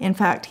 In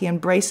fact, he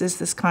embraces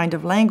this kind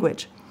of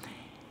language.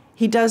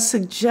 He does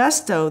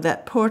suggest, though,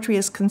 that poetry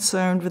is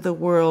concerned with a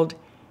world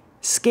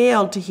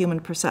scaled to human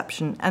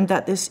perception, and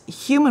that this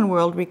human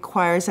world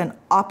requires an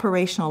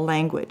operational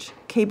language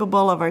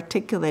capable of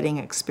articulating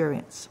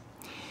experience.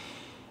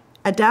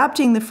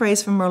 Adapting the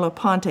phrase from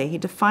Merleau-Ponty, he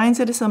defines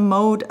it as a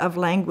mode of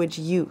language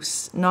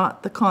use,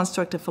 not the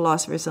construct of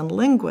philosophers and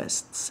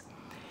linguists.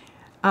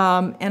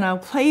 And I'll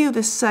play you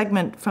this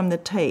segment from the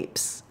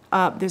tapes.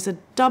 There's a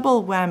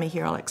double whammy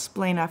here. I'll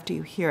explain after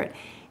you hear it.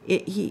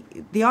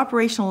 The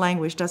operational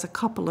language does a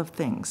couple of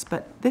things,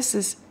 but this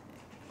is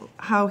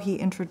how he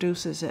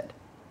introduces it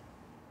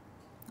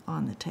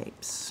on the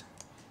tapes.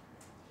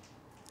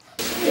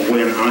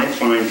 When I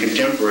find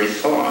contemporary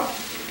thought,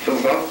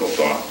 philosophical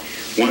thought,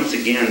 once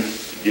again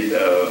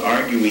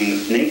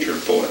arguing the nature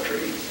of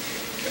poetry,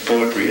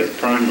 poetry as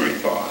primary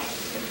thought,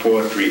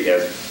 poetry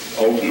as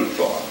ultimate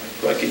thought,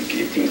 like it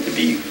seems to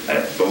be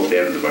at both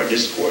ends of our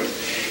discourse,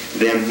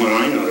 then what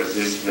I notice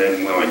is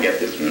then, well, I get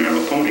this from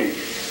Merleau-Ponty,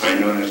 I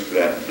notice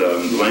that the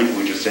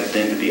language is set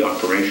then to be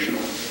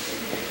operational.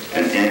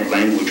 And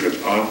language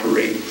which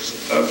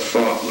operates, a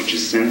thought which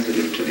is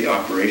sensitive to the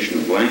operation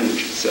of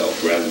language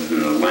itself, rather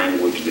than a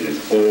language that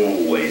is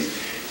always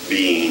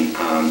being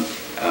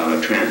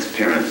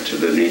transparent to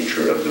the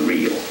nature of the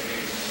real.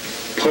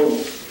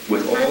 Pope,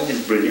 with all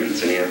his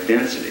brilliance and his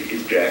density,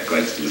 as Jack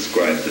likes to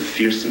describe the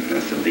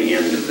fearsomeness of the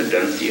end of the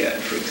Dunciad,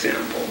 for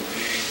example,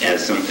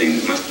 as something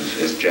that must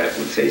have, as Jack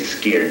would say,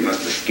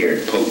 must have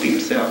scared Pope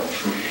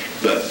himself.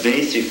 But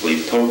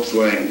basically, Pope's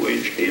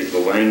language is the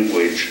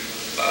language,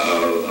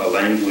 a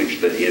language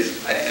that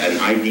is an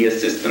idea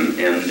system,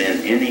 and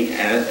then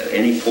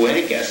any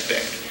poetic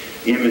aspect,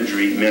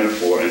 imagery,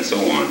 metaphor, and so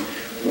on,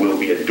 will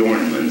be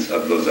adornments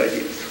of those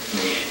ideas.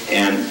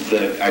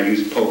 And I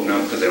use Pope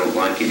not because I don't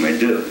like him, I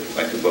do.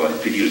 I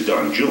could use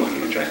Don Juan,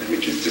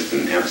 which is just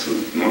an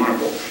absolute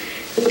marvel,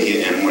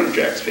 and one of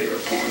Jack's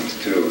favorite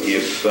poems too.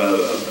 If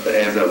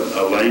as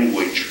a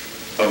language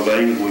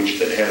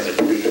that has a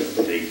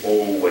tendency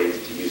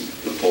always to use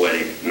the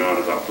poetic not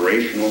as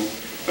operational,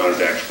 not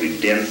as actually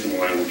dense in the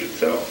language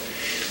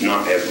itself,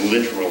 not as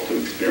literal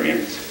to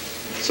experience,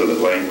 so that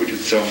language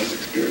itself is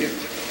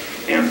experience,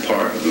 and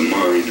part of the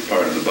mind,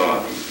 part of the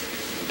body,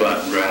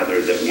 but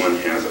rather that one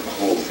has a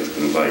whole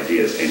system of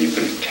ideas, and you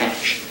can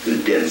attach the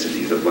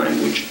densities of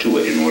language to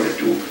it in order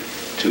to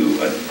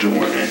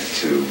adorn it,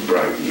 to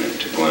brighten it,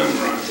 to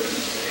glamorize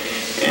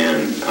it.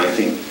 And I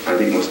think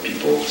most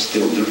people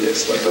still do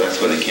this. Like, well, that's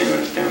why they can't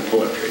understand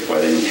poetry, why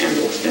they don't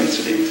handle its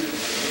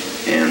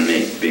densities and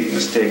make big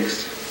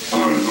mistakes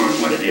on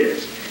what it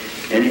is.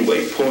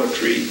 Anyway,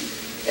 poetry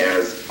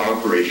as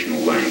operational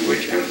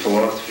language and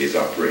philosophy as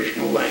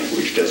operational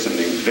language does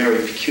something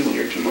very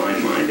peculiar to my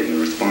mind in the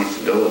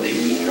responsibility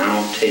we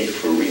now take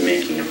for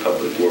remaking a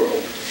public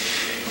world.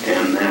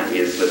 And that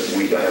is that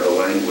we have a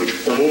language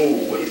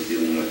always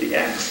dealing with the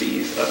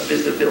axes of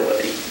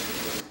visibility.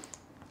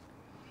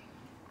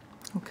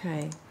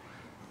 Okay.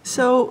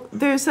 So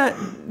there's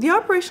the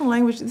operational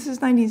language, this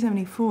is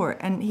 1974,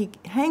 and he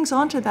hangs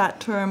on to that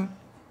term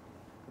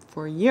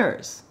for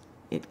years.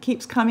 It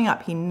keeps coming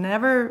up. He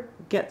never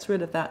gets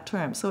rid of that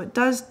term. So it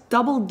does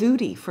double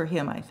duty for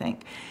him, I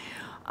think.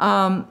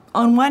 On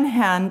one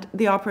hand,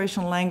 the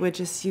operational language,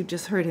 as you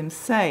just heard him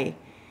say,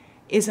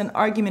 is an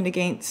argument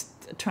against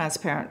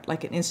transparent,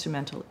 like an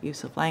instrumental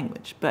use of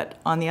language. But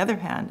on the other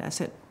hand,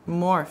 as it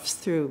morphs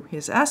through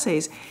his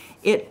essays,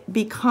 it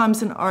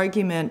becomes an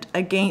argument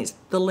against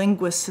the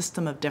linguist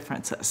system of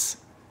differences,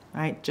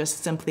 right?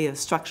 Just simply a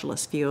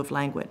structuralist view of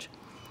language.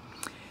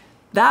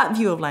 That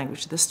view of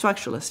language, the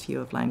structuralist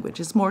view of language,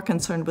 is more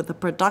concerned with the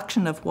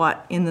production of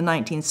what in the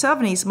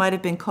 1970s might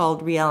have been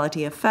called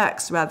reality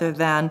effects, rather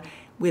than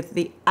with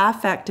the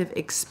affective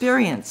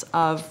experience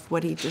of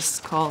what he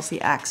just calls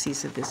the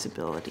axes of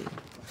visibility.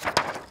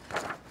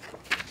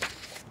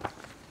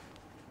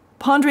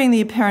 Pondering the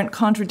apparent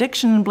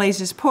contradiction in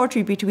Blaser's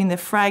poetry between the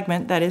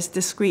fragment, that is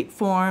discrete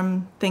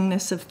form,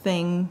 thingness of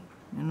thing,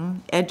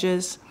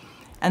 edges,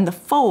 and the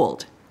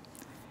fold.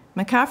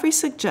 McCaffrey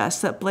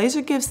suggests that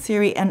Blaser gives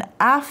theory an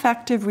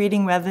affective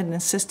reading rather than a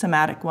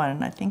systematic one,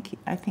 and I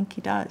think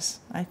he does.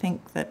 I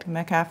think that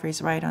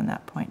McCaffrey's right on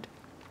that point.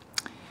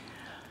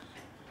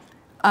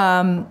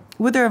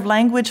 Whether of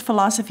language,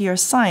 philosophy, or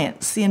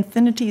science, the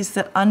infinities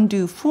that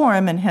undo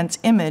form and hence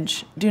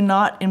image do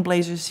not, in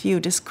Blaser's view,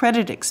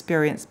 discredit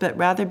experience, but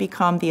rather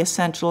become the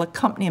essential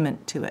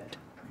accompaniment to it.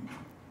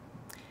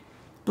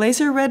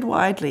 Blaser read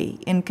widely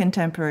in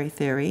contemporary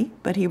theory,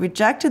 but he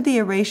rejected the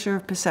erasure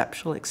of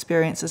perceptual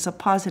experience as a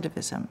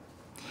positivism.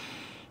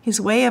 His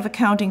way of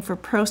accounting for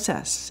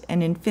process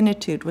and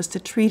infinitude was to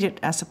treat it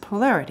as a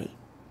polarity.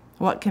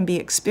 What can be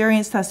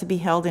experienced has to be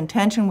held in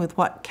tension with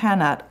what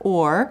cannot,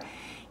 or,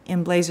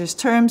 in Blaser's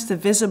terms, the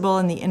visible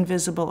and the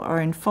invisible are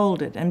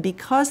enfolded, and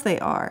because they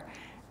are,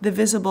 the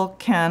visible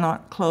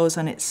cannot close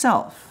on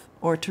itself,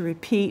 or to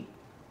repeat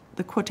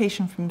the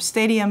quotation from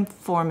Stadium,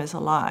 form is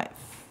alive.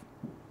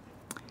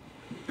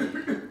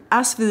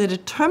 As for the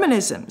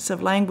determinisms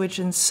of language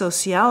and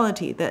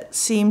sociality that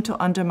seem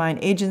to undermine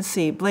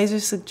agency, Blaser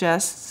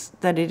suggests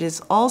that it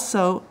is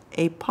also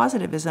a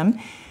positivism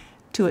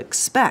to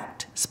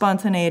expect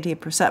spontaneity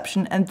of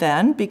perception and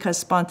then, because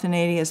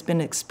spontaneity has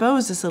been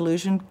exposed as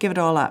illusion, give it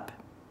all up.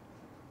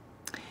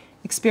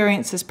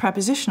 Experience is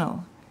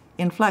prepositional,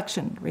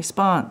 inflection,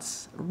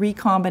 response,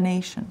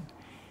 recombination.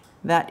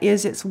 That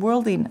is its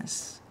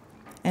worldliness,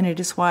 and it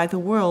is why the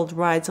world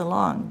rides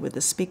along with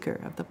the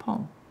speaker of the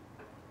poem.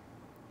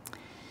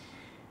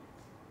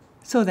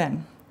 So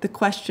then, the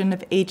question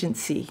of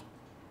agency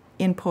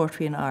in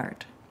poetry and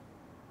art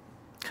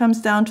comes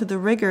down to the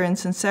rigor and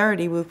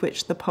sincerity with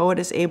which the poet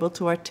is able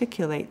to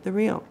articulate the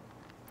real.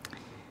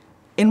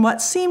 In what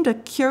seemed a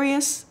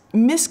curious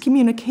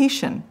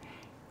miscommunication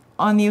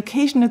on the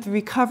occasion of the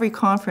Recovery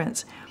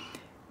Conference,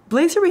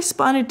 Blaser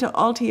responded to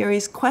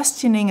Altieri's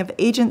questioning of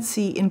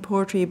agency in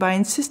poetry by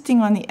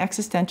insisting on the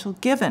existential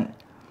given.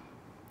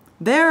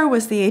 There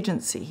was the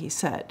agency, he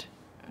said.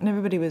 And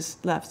everybody was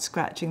left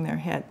scratching their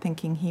head,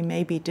 thinking he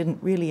maybe didn't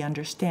really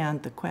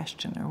understand the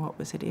question or what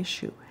was at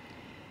issue.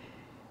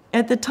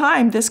 At the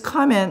time, this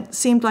comment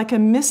seemed like a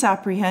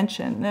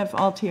misapprehension of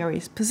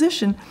Altieri's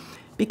position,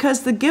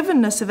 because the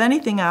givenness of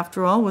anything,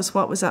 after all, was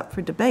what was up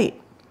for debate.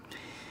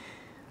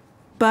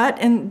 But,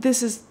 and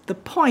this is the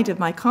point of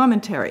my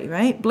commentary,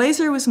 right?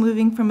 Blaser was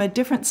moving from a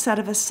different set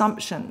of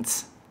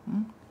assumptions.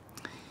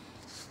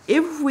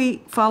 If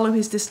we follow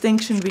his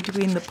distinction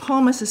between the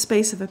poem as a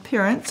space of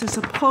appearance as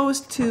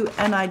opposed to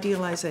an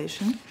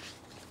idealization,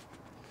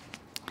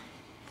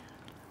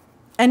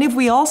 and if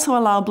we also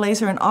allow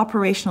Blaser an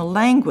operational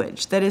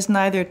language that is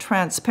neither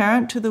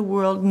transparent to the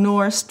world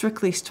nor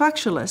strictly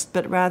structuralist,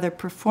 but rather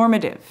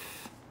performative,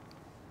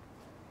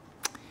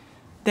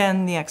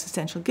 then the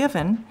existential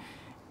given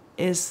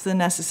is the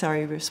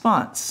necessary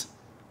response.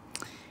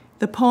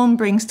 The poem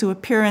brings to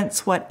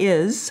appearance what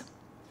is,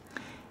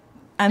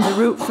 and the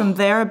route from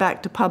there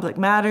back to public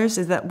matters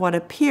is that what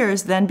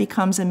appears then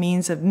becomes a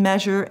means of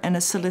measure and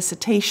a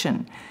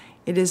solicitation.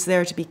 It is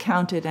there to be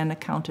counted and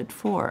accounted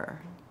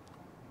for.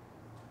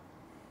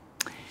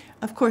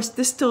 Of course,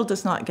 this still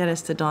does not get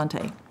us to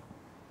Dante.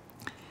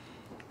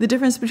 The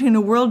difference between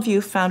a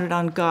worldview founded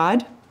on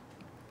God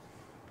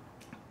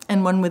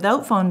and one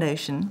without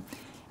foundation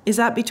is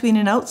that between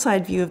an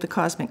outside view of the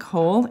cosmic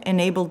whole,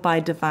 enabled by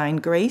divine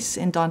grace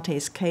in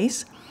Dante's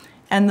case,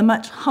 and the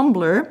much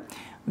humbler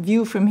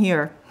view from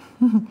here.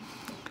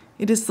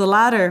 It is the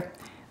latter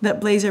that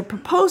Blaser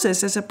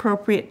proposes as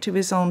appropriate to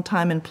his own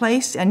time and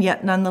place, and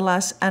yet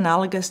nonetheless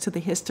analogous to the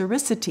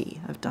historicity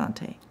of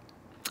Dante.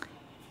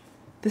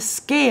 The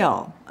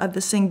scale of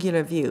the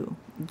singular view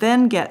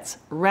then gets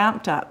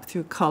ramped up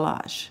through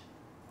collage.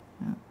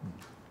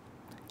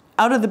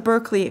 Out of the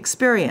Berkeley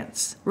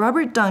experience,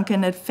 Robert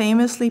Duncan had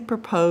famously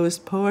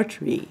proposed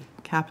poetry,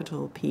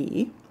 capital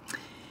P,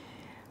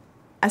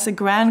 as a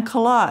grand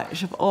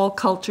collage of all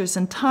cultures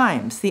and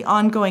times, the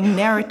ongoing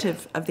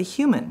narrative of the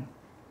human.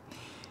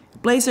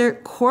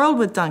 Blaser quarreled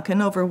with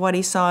Duncan over what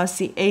he saw as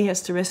the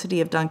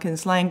ahistoricity of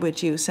Duncan's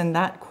language use, and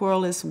that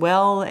quarrel is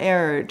well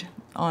aired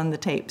on the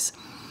tapes.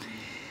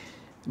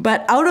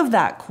 But out of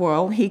that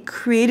quarrel, he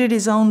created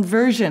his own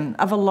version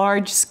of a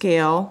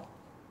large-scale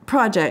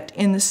project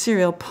in the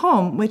serial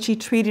poem, which he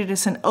treated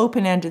as an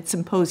open-ended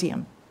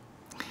symposium.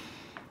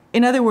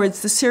 In other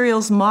words, the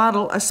serials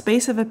model a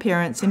space of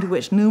appearance into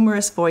which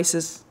numerous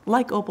voices,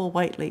 like Opal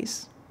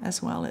Whiteley's,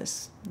 as well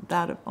as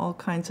that of all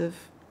kinds of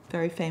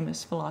very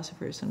famous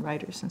philosophers and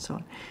writers and so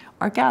on,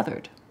 are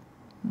gathered.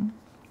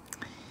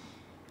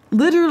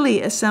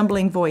 Literally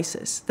assembling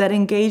voices that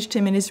engaged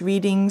him in his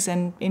readings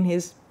and in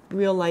his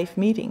real-life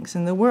meetings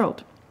in the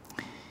world.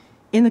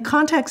 In the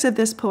context of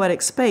this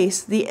poetic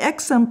space, the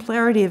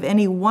exemplarity of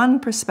any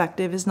one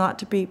perspective is not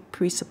to be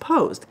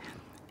presupposed.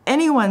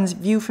 Anyone's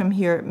view from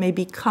here may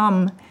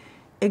become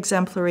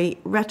exemplary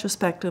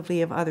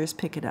retrospectively if others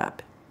pick it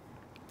up.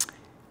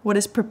 What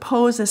is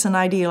proposed as an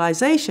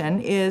idealization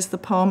is the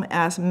poem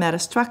as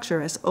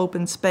metastructure, as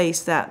open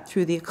space that,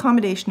 through the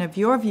accommodation of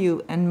your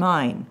view and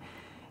mine,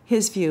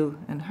 his view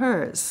and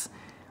hers,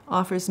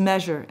 offers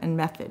measure and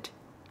method.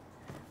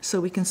 so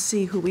we can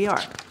see who we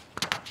are.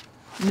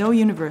 No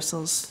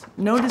universals,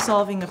 no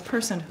dissolving of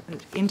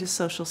personhood into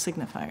social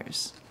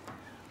signifiers.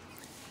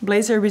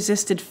 Blaser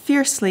resisted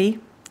fiercely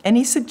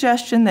any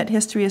suggestion that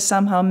history is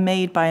somehow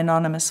made by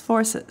anonymous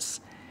forces.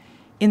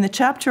 In the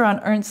chapter on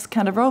Ernst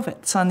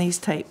Kantorowicz on these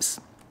tapes,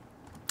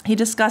 he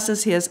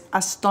discusses his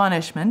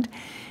astonishment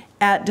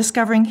at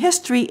discovering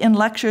history in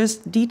lectures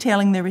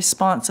detailing the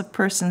response of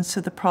persons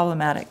to the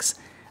problematics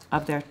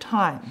of their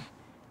time.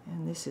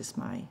 And this is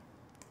my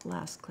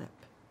last clip.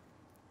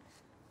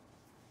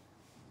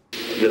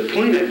 The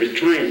point I was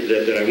trying,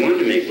 that I wanted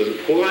to make was,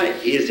 why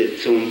is it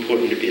so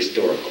important to be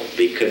historical?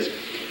 Because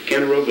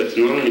Kantorowicz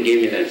not only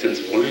gave me that sense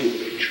of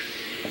language,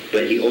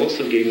 but he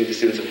also gave me the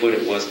sense of what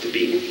it was to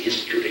be in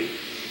history.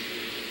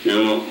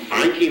 Now,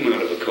 I came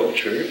out of a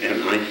culture,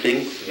 and I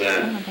think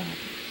that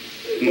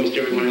most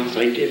everyone else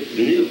I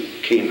knew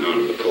came out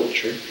of a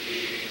culture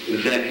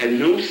that had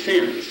no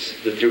sense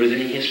that there was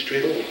any history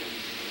at all.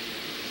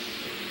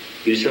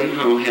 You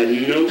somehow had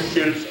no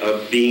sense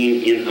of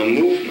being in a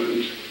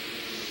movement.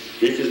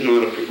 This is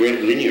not a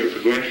linear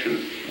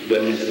progression,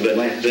 but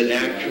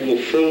actual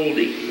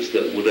foldings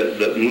that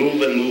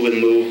move and move and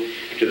move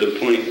to the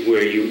point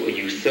where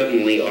you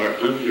suddenly are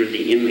under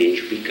the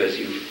image because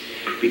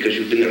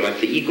you've been there, like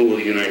the Eagle of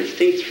the United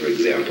States, for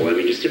example. I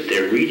mean, you sit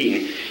there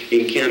reading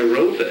in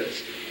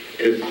Kantorowicz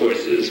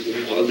courses,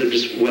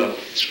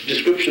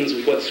 descriptions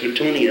of what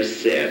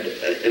Suetonius said,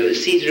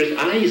 Caesar's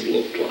eyes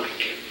looked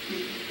like.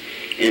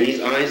 And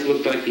his eyes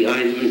looked like the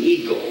eyes of an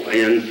eagle.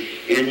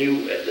 And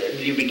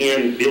you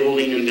began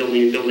building and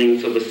building and building,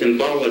 so the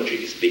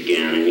symbologies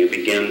began, and you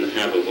began to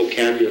have a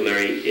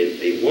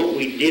vocabulary. What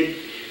we did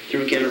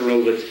through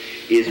Kantorowicz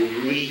is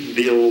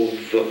rebuild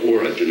the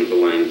origin of the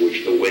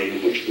language, the way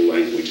in which the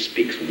language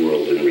speaks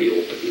world and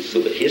reopens,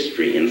 so that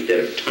history, instead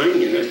of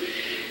timing us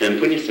and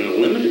putting us in a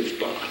limited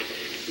spot,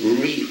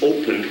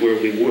 reopened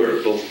where we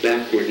were, both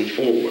backward and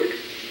forward,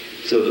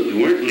 so that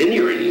we weren't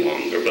linear any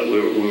longer, but we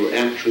were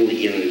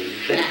actually in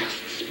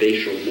vast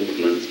spatial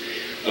movements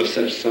of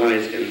such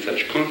size and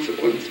such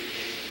consequence.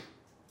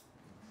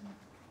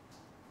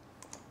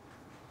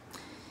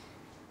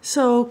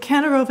 So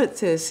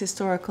Kantorowicz's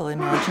historical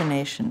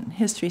imagination,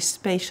 history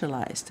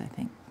spatialized, I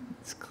think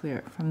it's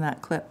clear from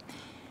that clip,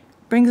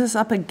 brings us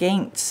up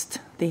against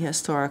the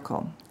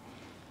historical.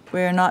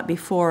 We are not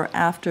before or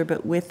after,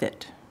 but with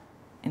it,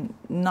 and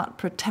not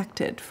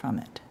protected from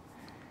it,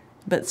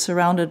 but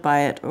surrounded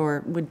by it,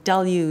 or would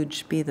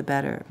deluge be the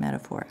better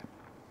metaphor.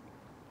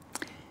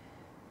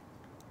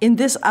 In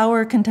this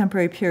our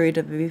contemporary period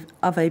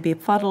of a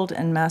befuddled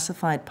and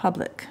massified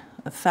public,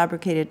 of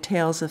fabricated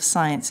tales of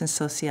science and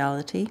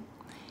sociality,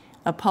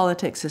 of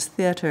politics as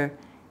theater,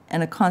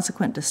 and a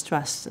consequent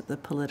distrust of the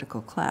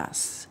political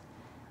class,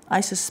 I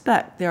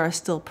suspect there are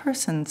still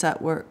persons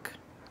at work.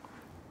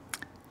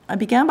 I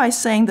began by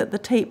saying that the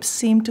tapes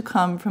seem to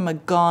come from a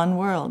gone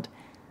world.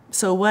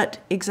 So what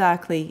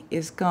exactly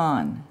is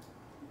gone?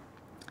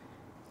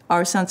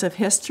 Our sense of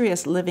history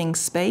as living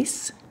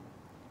space?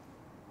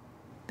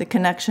 The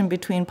connection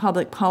between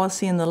public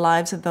policy and the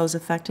lives of those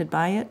affected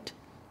by it?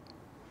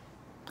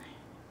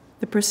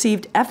 The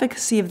perceived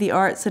efficacy of the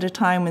arts at a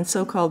time when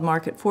so-called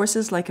market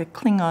forces like a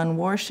Klingon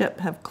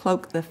warship have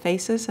cloaked the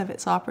faces of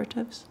its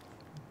operatives?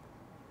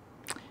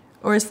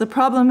 Or is the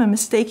problem a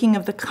mistaking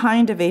of the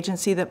kind of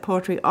agency that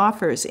poetry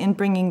offers in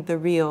bringing the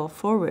real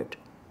forward?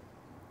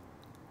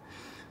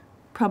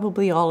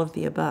 Probably all of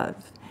the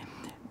above.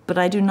 But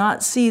I do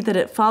not see that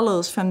it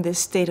follows from this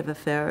state of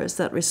affairs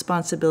that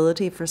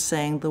responsibility for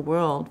saying the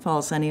world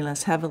falls any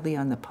less heavily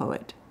on the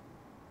poet.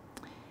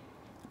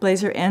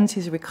 Blaser ends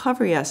his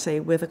recovery essay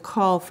with a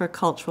call for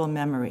cultural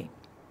memory.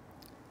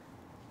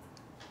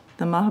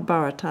 The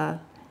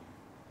Mahabharata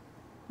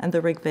and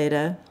the Rig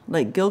Veda,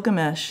 like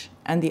Gilgamesh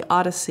and the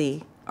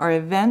Odyssey, are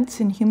events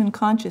in human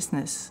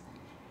consciousness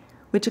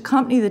which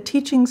accompany the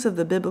teachings of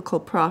the biblical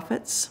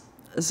prophets,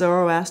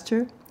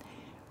 Zoroaster,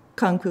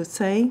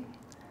 Confucius,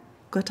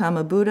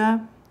 Gautama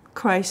Buddha,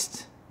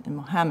 Christ, and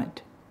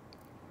Muhammad.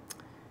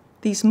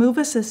 These move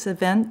us as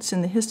events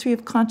in the history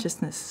of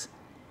consciousness,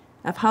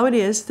 of how it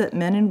is that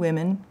men and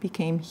women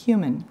became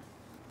human.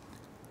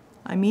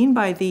 I mean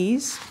by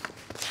these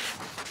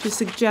to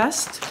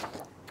suggest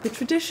the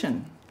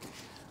tradition,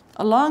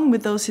 along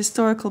with those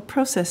historical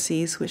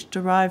processes which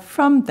derive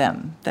from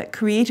them that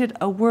created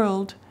a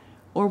world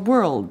or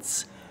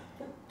worlds.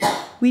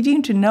 We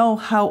need to know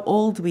how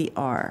old we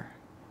are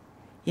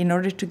in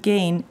order to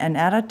gain an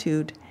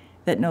attitude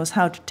that knows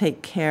how to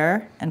take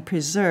care and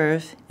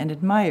preserve and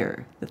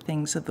admire the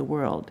things of the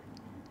world.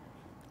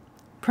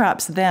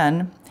 Perhaps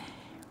then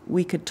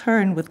we could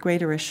turn with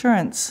greater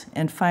assurance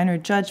and finer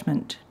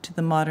judgment to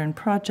the modern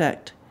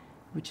project,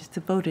 which is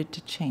devoted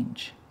to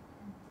change.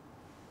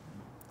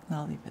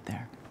 I'll leave it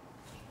there.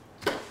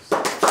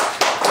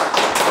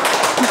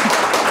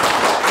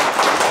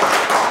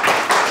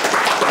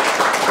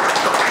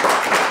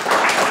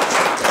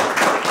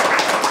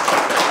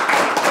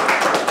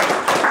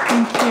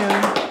 Thank you.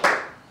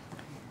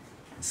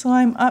 So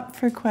I'm up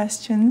for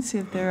questions,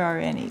 if there are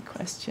any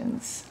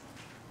questions.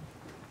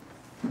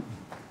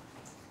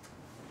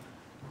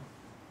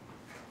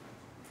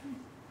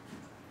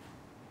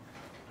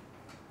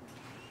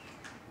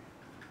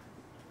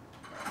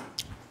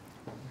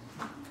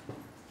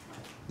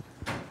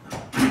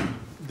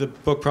 the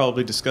book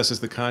probably discusses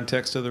the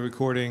context of the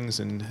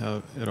recordings and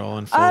how it all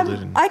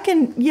unfolded. I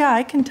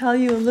can tell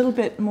you a little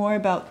bit more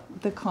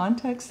about the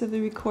context of the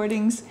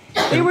recordings.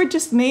 They were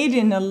just made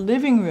in a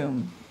living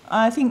room.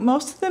 I think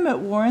most of them at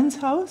Warren's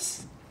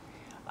house.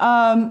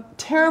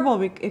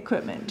 Terrible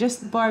equipment,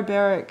 just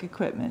barbaric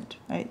equipment,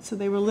 right? So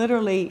they were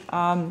literally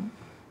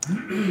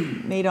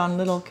made on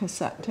little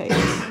cassette tapes.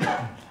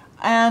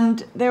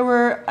 And there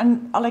were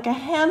like a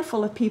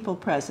handful of people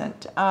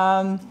present.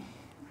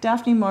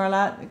 Daphne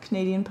Morlatt, a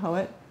Canadian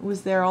poet,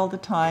 was there all the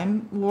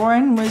time.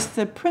 Warren was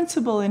the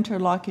principal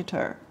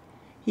interlocutor.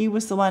 He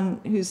was the one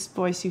whose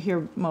voice you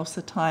hear most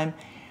of the time.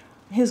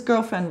 His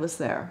girlfriend was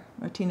there,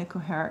 Martina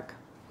Koharek.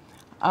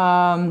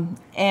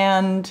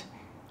 And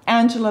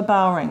Angela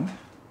Bowring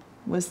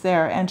was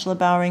there. Angela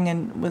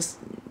Bowring was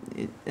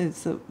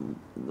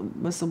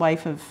the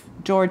wife of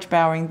George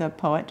Bowring, the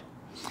poet.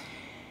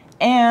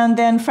 And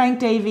then Frank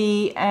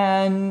Davey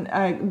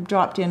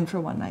dropped in for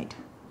one night.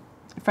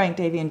 Frank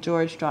Davey and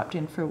George dropped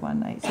in for one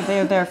night. So they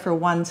were there for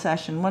one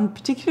session, one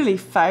particularly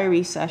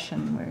fiery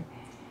session where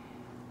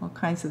all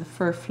kinds of the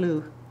fur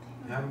flew.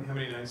 How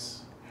many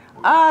nights?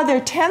 There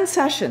are 10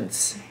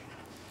 sessions.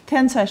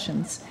 10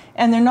 sessions.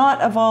 And they're not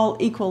of all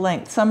equal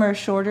length. Some are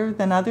shorter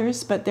than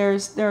others, but there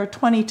are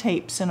 20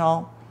 tapes in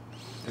all.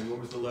 And what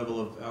was the level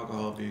of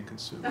alcohol being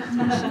consumed?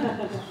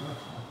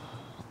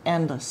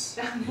 Endless.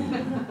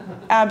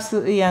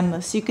 Absolutely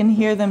endless. You can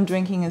hear them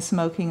drinking and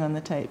smoking on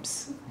the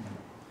tapes.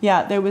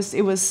 Yeah, it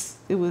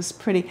was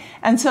pretty.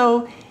 And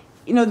so,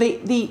 you know,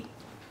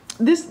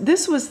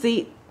 this was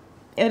the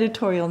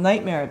editorial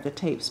nightmare of the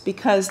tapes,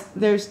 because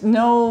there's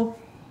no,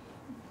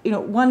 you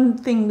know, one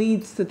thing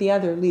leads to the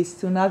other, leads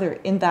to another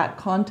in that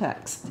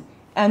context.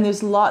 And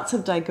there's lots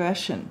of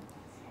digression.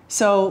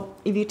 So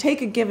if you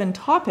take a given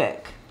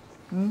topic,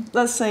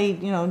 let's say,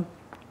 you know,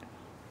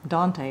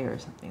 Dante or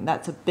something,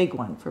 that's a big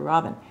one for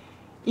Robin,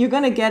 you're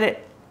going to get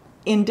it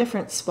in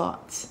different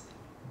spots,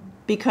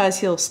 because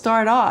he'll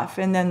start off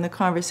and then the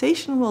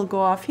conversation will go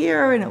off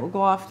here and it will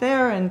go off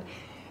there, and,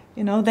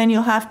 you know, then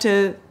you have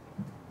to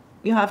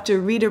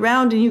read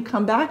around and you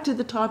come back to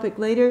the topic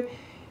later.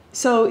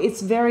 So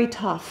it's very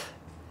tough,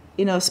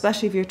 you know,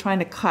 especially if you're trying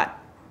to cut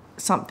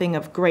something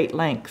of great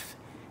length,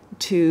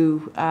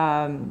 to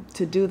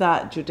do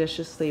that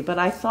judiciously. But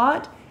I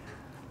thought,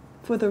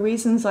 for the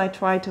reasons I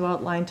tried to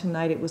outline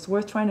tonight, it was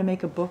worth trying to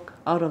make a book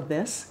out of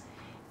this.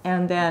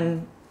 And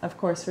then, of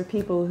course, for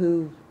people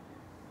who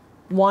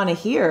want to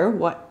hear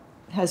what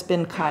has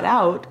been cut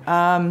out,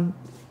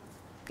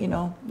 you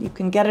know, you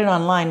can get it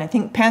online. I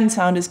think Penn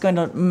Sound is going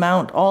to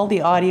mount all the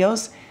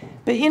audios.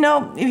 But, you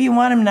know, if you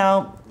want them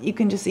now, you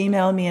can just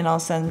email me and I'll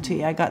send them to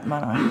you. I got them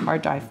on a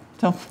hard drive.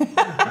 So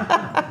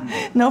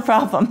no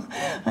problem.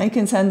 I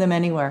can send them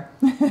anywhere.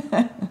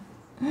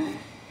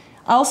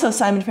 Also,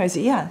 Simon Fraser,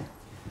 yeah.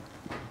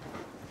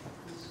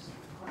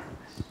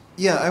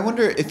 Yeah, I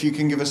wonder if you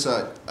can give us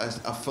a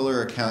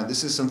fuller account.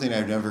 This is something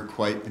I've never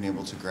quite been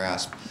able to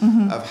grasp,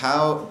 of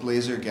how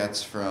Blaser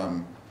gets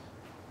from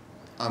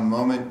a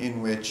moment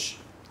in which,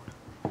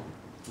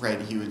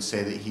 right, he would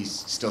say that he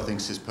still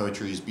thinks his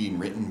poetry is being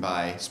written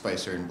by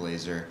Spicer and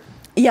Blaser.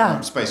 Yeah.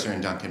 Spicer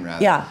and Duncan,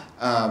 rather.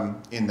 Yeah.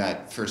 In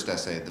that first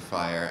essay, The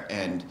Fire.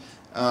 And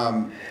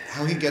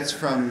how he gets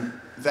from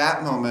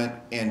that moment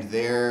and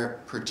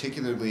their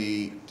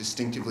particularly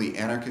distinctively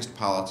anarchist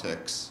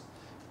politics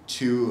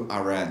to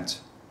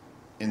Arendt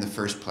in the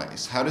first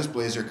place. How does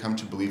Blaser come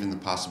to believe in the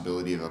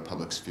possibility of a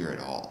public sphere at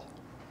all,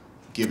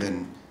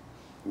 given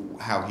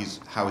how he's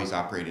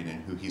operating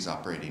and who he's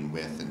operating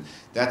with? And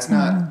that's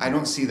not, I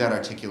don't see that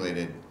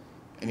articulated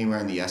anywhere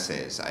in the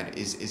essays.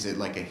 Is it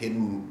like a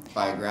hidden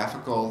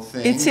biographical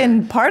thing? It's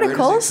in Particles.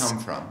 Where does it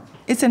come from?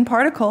 It's in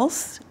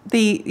Particles.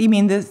 You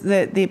mean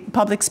the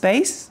public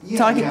space?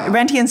 Yeah, yeah.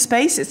 Arendtian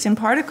space. It's in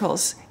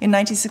Particles in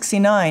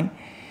 1969.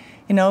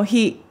 You know,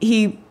 he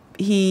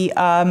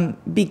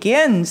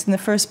begins in the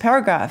first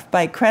paragraph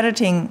by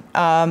crediting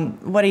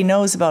what he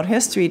knows about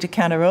history to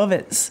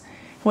Kantorowicz,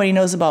 what he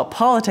knows about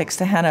politics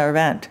to Hannah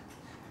Arendt.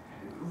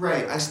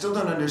 Right. I still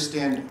don't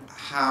understand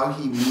how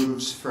he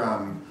moves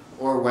from,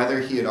 or whether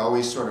he had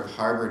always sort of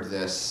harbored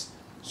this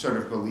sort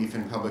of belief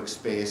in public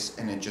space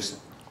and it just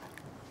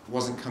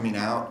wasn't coming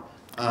out.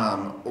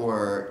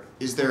 Or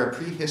is there a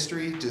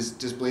prehistory? Does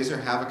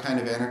Blaser have a kind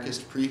of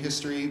anarchist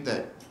prehistory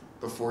that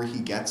before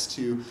he gets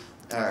to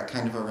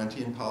kind of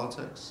Arendtian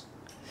politics?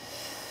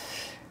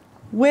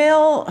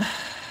 Well,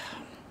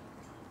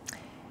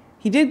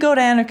 he did go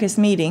to anarchist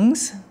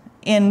meetings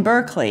in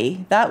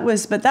Berkeley.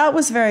 But that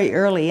was very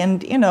early.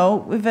 And, you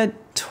know, if a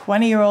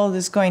 20-year-old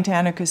is going to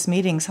anarchist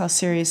meetings, how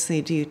seriously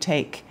do you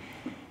take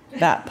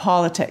that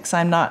politics?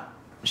 I'm not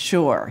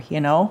sure, you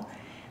know.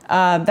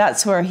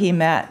 That's where he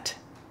met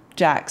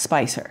Jack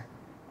Spicer.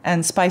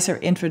 And Spicer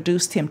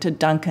introduced him to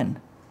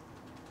Duncan,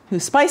 who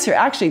Spicer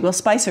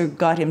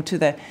got him to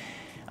the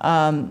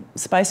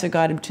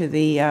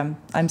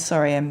I'm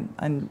sorry, I'm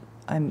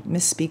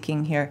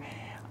misspeaking here.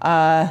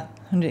 How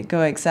did it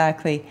go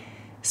exactly?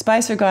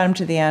 Spicer got him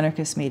to the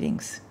anarchist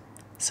meetings.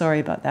 Sorry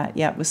about that.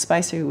 Yeah, it was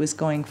Spicer who was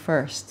going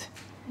first.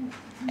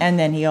 And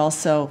then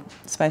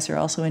Spicer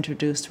also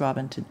introduced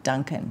Robin to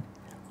Duncan,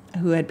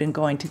 who had been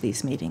going to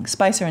these meetings.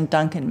 Spicer and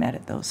Duncan met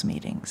at those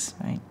meetings,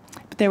 right?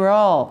 But they were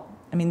all,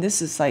 I mean,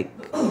 this is like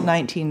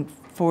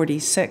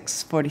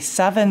 1946,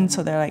 47,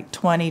 so they're like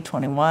 20,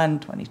 21,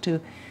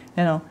 22,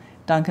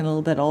 Duncan a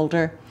little bit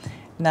older,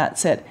 and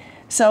that's it.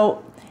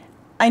 So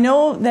I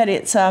know that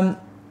it's, it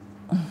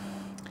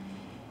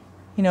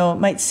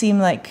might seem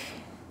like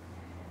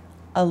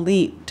a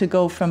leap to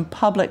go from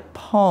public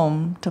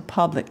poem to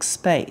public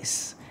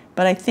space.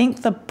 But I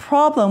think the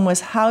problem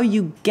was how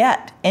you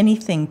get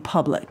anything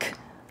public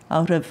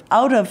out of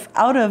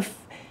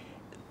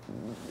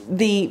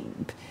the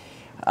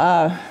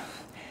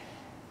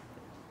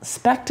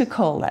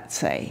spectacle, let's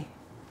say,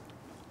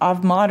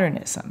 of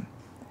modernism.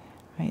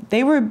 Right?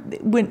 They were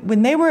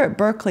when they were at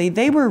Berkeley,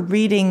 they were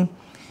reading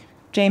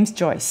James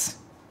Joyce,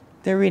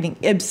 they're reading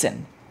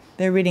Ibsen,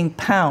 they're reading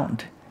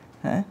Pound.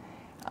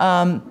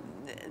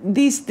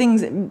 These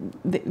things,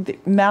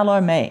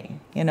 Mallarmé,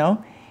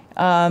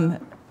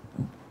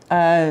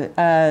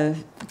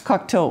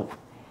 Cocteau.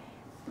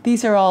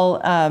 These are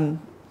all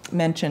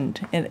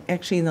mentioned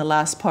actually in the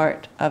last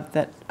part of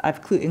that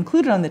I've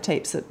included on the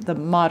tapes, the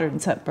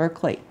moderns at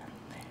Berkeley.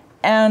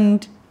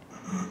 And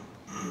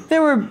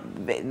there were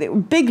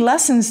big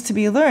lessons to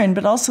be learned,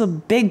 but also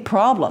big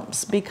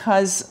problems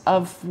because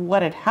of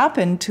what had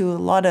happened to a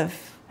lot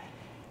of,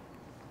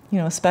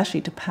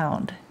 especially to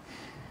Pound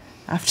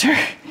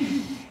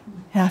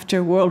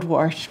after World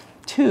War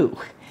II.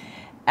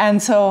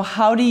 And so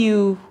how do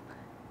you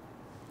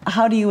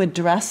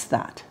address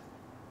that?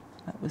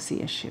 That was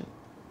the issue,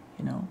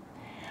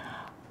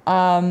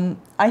 I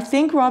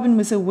think Robin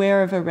was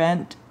aware of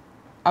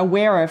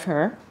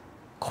her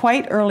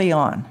quite early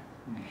on.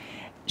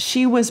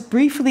 She was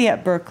briefly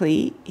at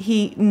Berkeley.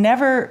 He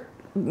never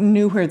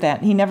knew her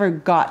then. He never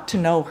got to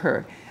know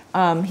her.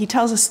 He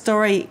tells a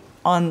story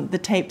on the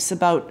tapes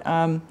about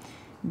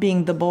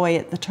being the boy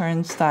at the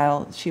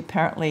turnstile.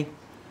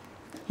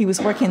 He was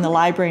working in the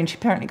library and she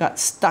apparently got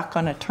stuck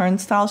on a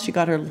turnstile. She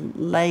got her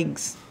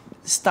legs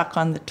stuck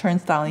on the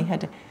turnstile and he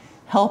had to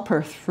help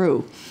her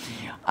through.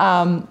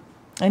 And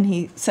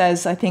he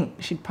says, I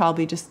think she'd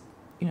probably just,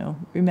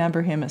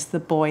 remember him as the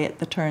boy at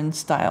the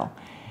turnstile.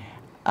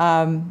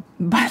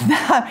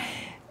 But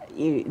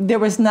there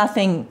was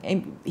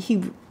nothing,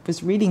 he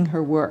was reading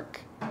her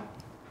work,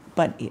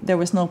 but there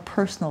was no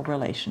personal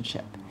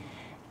relationship.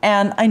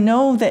 And I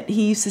know that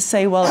he used to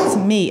say, well, it's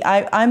me.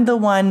 I'm the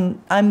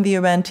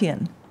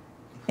Arendtian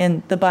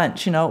in the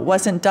bunch, It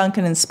wasn't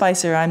Duncan and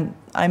Spicer.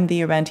 I'm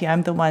the Arendtian.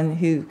 I'm the one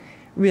who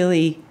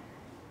really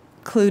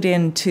clued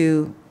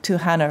into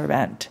Hannah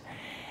Arendt.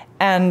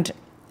 And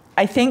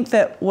I think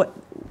that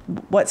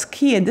what's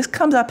key, and this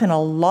comes up in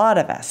a lot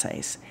of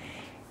essays,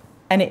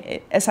 and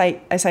as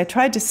I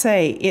tried to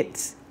say,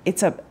 it's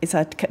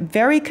a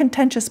very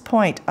contentious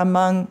point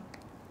among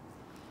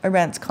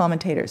Arendt's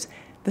commentators,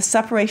 the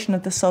separation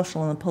of the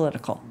social and the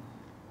political,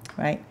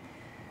 right?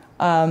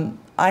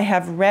 I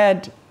have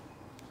read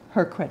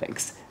her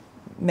critics,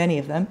 many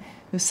of them,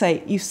 who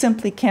say you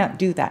simply can't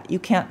do that. You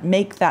can't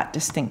make that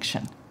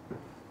distinction,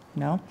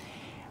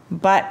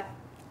 But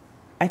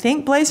I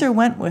think Blaser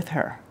went with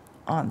her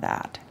on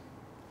that.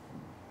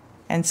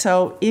 And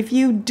so if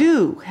you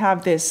do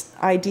have this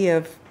idea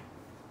of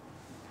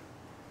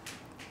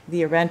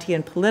the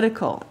Arendtian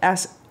political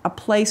as a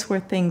place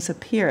where things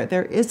appear,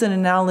 there is an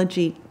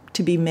analogy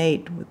to be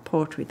made with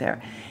poetry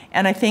there.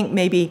 And I think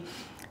maybe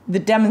the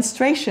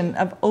demonstration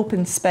of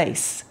open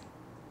space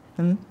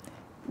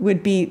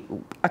would be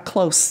a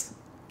close.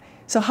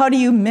 So how do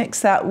you mix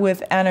that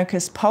with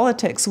anarchist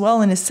politics?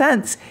 Well, in a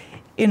sense,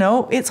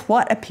 it's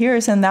what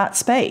appears in that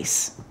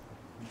space,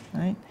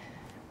 right?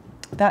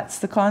 That's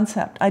the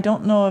concept. I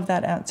don't know if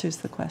that answers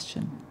the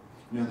question.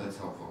 No, that's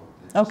helpful.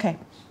 Okay.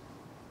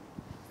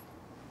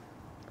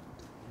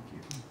 Thank you.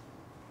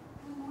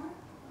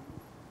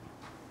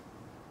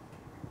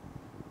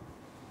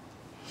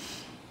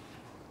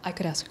 I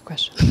could ask a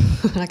question.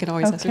 I can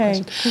always ask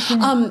a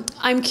question.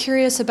 I'm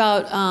curious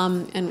about,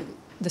 and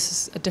this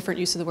is a different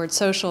use of the word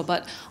social,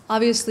 but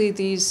obviously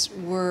these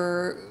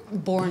were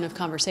born of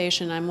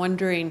conversation. I'm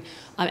wondering,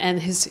 and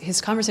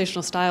his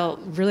conversational style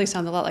really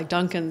sounded a lot like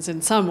Duncan's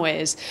in some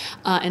ways,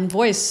 and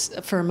voice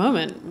for a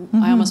moment,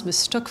 I almost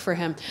mistook for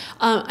him.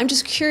 I'm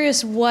just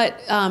curious what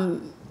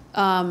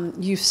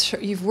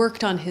you've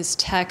worked on his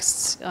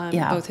texts,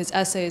 both his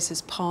essays,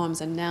 his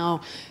poems, and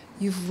now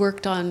you've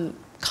worked on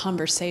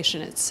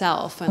conversation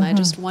itself, and I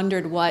just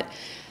wondered what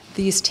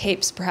these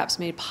tapes perhaps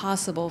made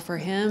possible for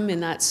him in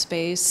that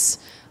space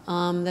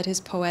that his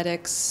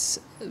poetics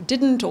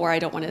didn't, or I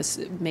don't want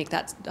to make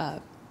that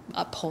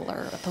a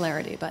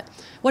polarity, but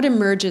what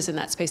emerges in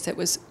that space that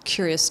was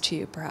curious to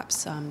you,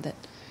 perhaps?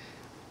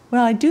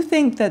 Well, I do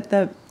think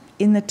that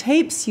in the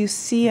tapes you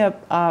see him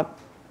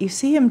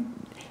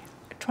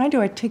trying to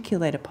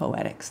articulate a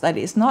poetics that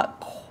is not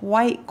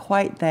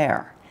quite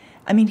there.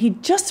 I mean,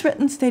 he'd just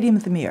written Stadium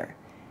of the Mere.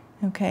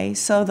 Okay,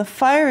 so The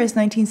Fire is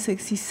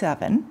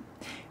 1967.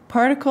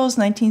 Particles,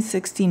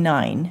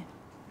 1969,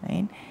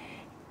 right?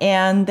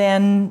 And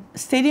then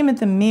Stadium at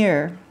the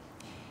Mere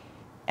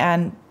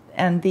and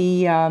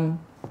the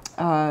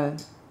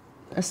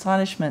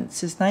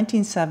Astonishments is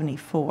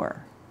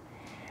 1974.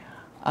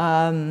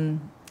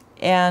 And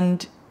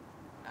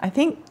I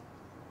think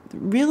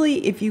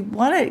really if you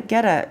want to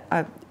get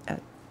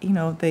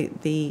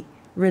the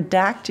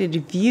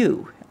redacted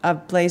view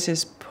of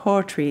Blaser's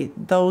poetry,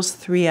 those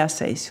 3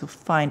 essays, you'll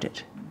find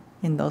it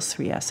in those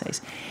 3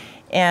 essays.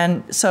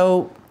 And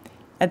so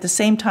at the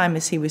same time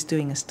as he was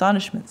doing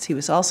Astonishments, he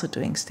was also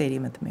doing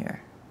Stadium at the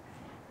Mere.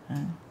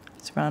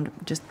 It's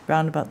just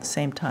round about the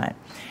same time.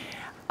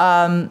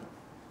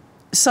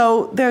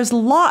 So there's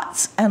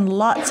lots and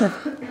lots of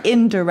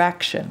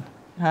indirection,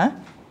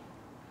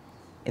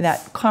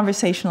 that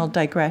conversational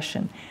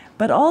digression.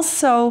 But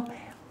also,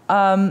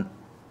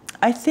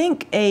 I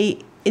think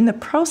in the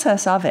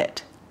process of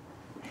it,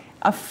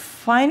 a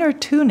finer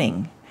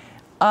tuning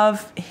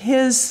of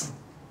his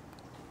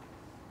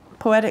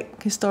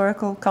poetic,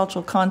 historical,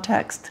 cultural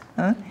context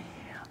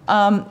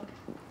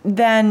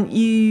than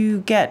you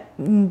get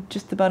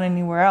just about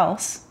anywhere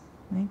else.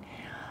 Right?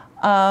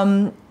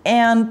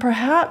 And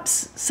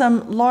perhaps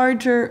some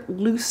larger,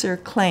 looser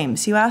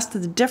claims. You asked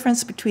the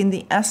difference between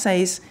the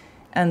essays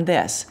and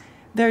this.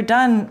 They're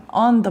done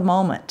on the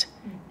moment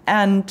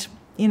and,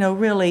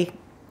 really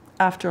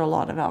after a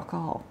lot of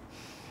alcohol.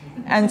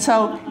 And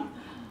so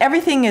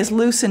everything is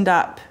loosened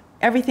up.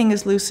 Everything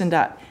is loosened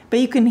up. But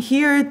you can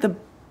hear the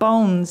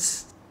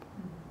bones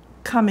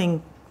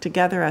coming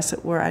together, as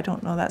it were. I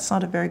don't know, that's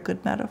not a very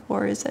good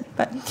metaphor, is it?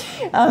 But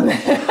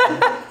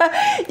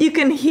you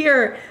can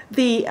hear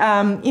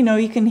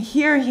you can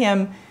hear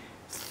him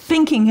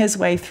thinking his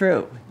way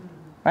through,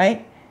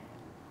 right?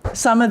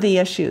 Some of the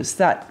issues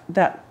that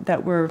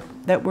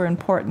were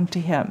important to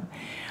him.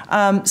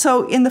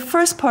 So in the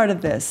first part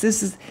of this,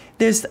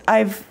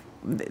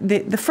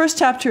 the first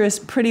chapter is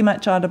pretty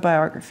much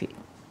autobiography,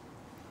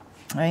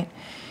 right?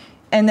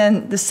 And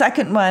then the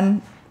second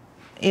one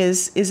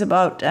is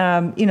about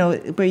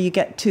where you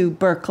get to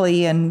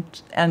Berkeley and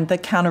the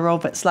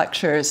Kantarovitz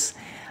lectures,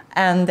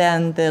 and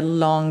then the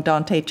long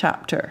Dante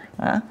chapter,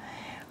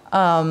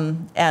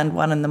 and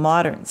one in the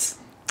moderns.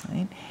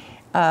 Right?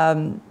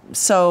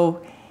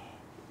 So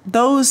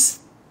those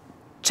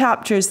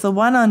chapters, the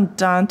one on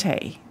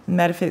Dante,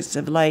 Metaphysics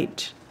of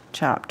Light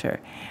chapter,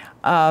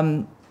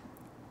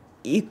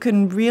 you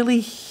can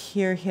really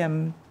hear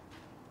him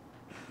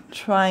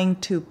trying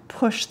to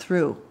push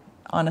through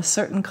on a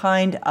certain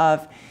kind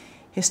of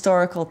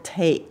historical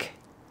take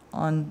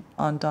on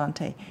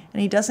Dante.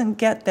 And he doesn't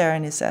get there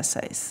in his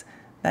essays.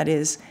 That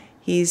is,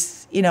 he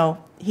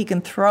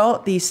can throw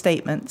out these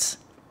statements,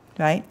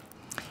 right,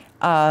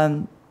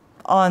 on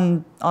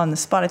the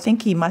spot. I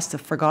think he must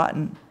have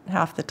forgotten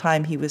half the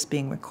time he was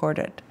being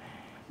recorded,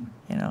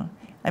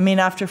 I mean,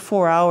 after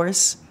 4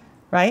 hours,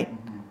 right?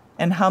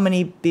 And how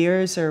many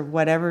beers or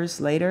whatever's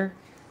later,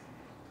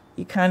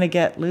 you kind of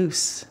get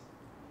loose.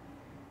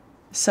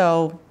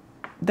 So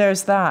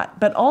there's that.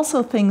 But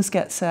also things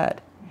get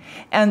said.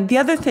 And the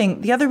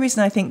other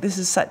reason I think this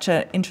is such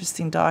an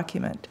interesting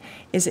document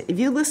is that if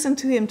you listen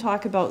to him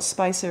talk about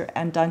Spicer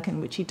and Duncan,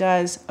 which he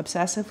does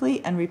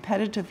obsessively and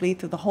repetitively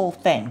through the whole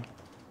thing,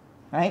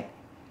 right?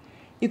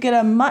 You get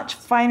a much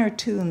finer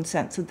tuned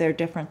sense of their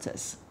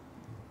differences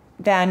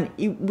than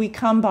we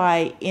come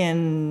by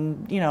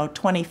in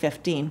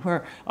 2015,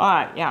 where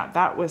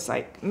that was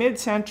like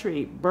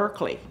mid-century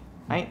Berkeley,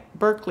 right?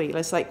 Berkeley,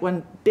 it's like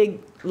one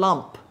big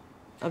lump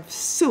of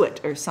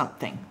suet or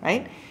something,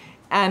 right?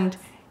 And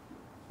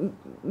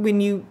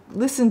when you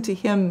listen to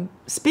him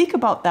speak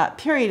about that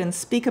period and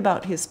speak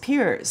about his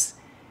peers,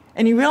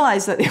 and you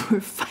realize that they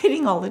were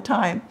fighting all the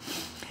time,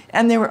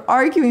 and they were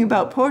arguing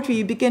about poetry,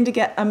 you begin to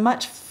get a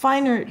much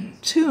finer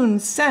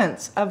tuned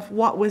sense of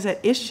what was at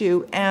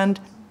issue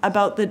and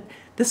about the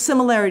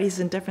similarities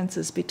and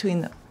differences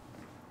between them.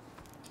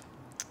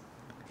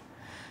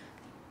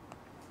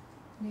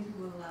 Maybe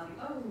we'll allow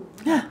you.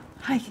 Oh. Yeah,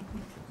 hi.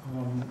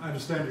 I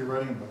understand you're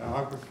writing a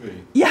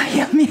biography.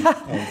 Yeah.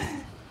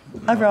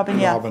 Of Robin,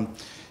 yeah. Robin.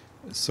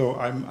 So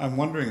I'm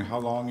wondering how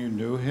long you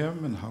knew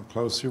him and how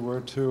close you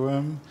were to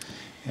him.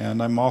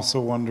 And I'm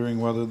also wondering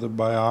whether the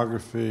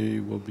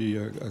biography will be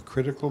a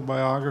critical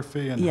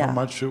biography and how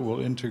much it will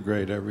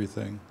integrate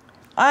everything.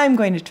 I'm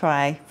going to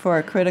try for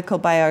a critical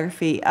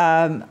biography.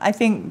 I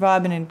think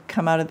Robin had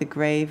come out of the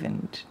grave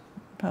and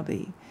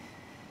probably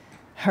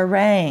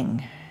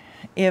harangue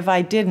if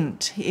I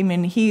didn't. I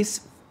mean, he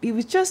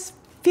was just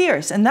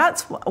fierce. And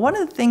that's one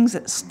of the things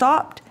that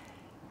stopped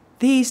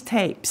these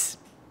tapes,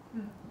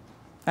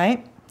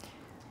 right?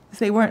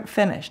 They weren't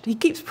finished. He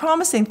keeps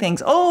promising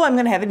things. Oh, I'm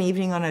going to have an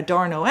evening on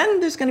Adorno,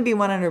 and there's going to be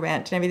one on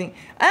Arendt and everything.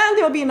 And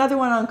there'll be another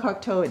one on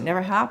Cocteau. It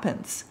never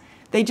happens.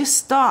 They just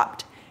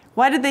stopped.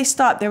 Why did they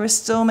stop? There was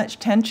so much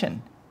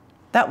tension.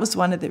 That was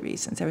one of the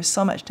reasons. There was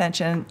so much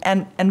tension.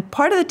 And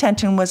part of the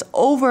tension was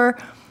over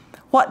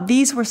what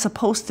these were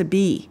supposed to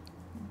be,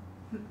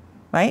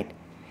 right?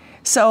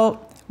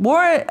 So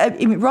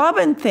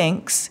Robin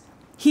thinks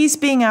he's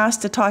being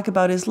asked to talk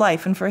about his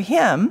life. And for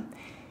him,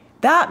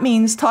 that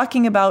means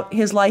talking about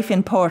his life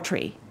in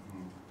poetry,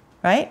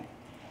 right?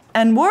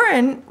 And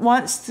Warren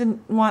wants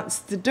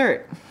the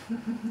dirt.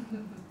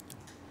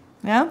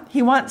 Yeah,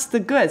 he wants the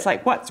goods,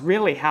 like what's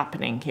really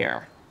happening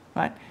here,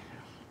 right?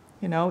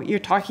 You know, you're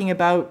talking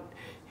about,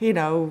 you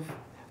know,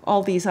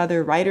 all these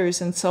other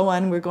writers and so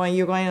on. You're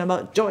going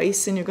about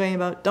Joyce, and you're going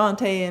about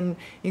Dante, and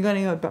you're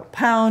going about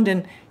Pound,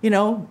 and, you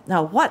know,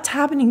 now what's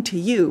happening to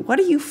you? What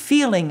are you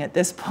feeling at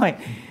this point?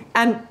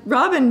 And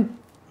Robin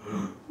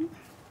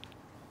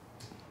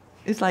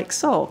is like,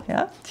 so,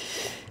 yeah.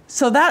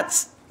 So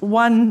that's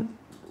one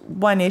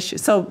issue.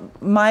 So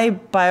my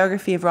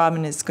biography of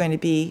Robin is going to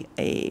be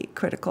a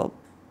critical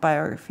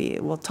biography.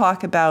 It will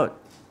talk about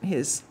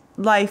his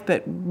life,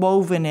 but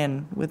woven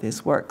in with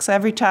his work. So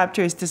every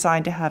chapter is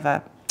designed to have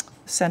a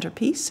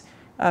centerpiece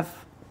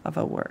of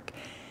a work.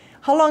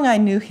 How long I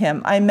knew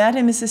him? I met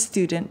him as a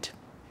student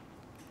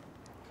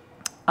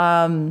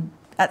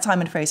at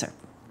Simon Fraser,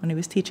 when he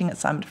was teaching at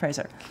Simon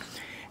Fraser.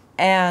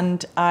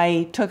 And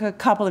I took a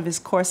couple of his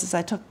courses.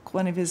 I took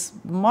one of his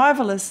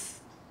marvelous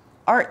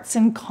arts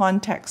and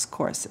context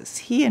courses.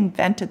 He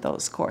invented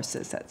those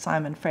courses at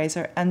Simon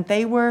Fraser, and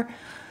they were,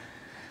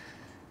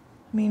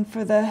 I mean,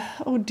 for the,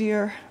 oh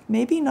dear,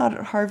 maybe not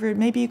at Harvard.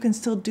 Maybe you can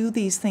still do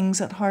these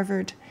things at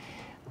Harvard,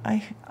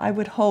 I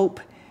would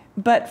hope.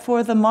 But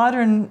for the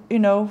modern, you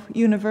know,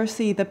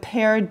 university, the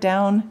pared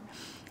down,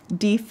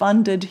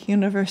 defunded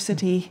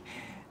university,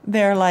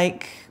 they're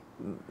like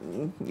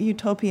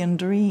utopian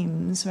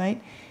dreams, right?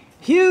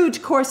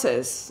 Huge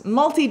courses,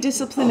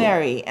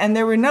 multidisciplinary, and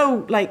there were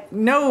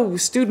no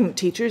student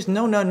teachers,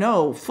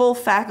 no, full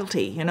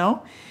faculty, you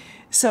know?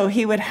 So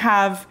he would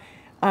have,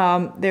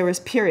 there was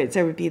periods,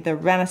 there would be the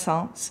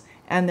Renaissance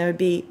and there would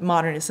be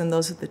modernism.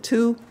 Those are the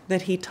two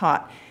that he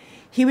taught.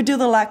 He would do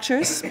the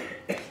lectures,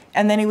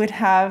 and then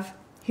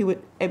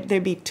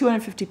there'd be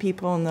 250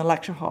 people in the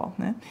lecture hall,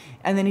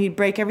 and then he'd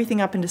break everything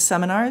up into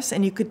seminars,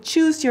 and you could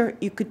choose your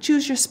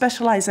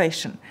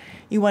specialization.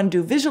 You want to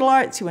do visual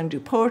arts, you want to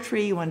do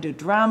poetry, you want to do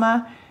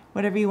drama,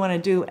 whatever you want to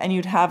do, and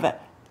you'd have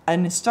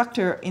an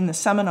instructor in the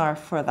seminar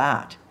for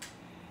that.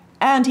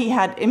 And he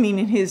had, I mean,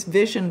 in his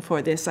vision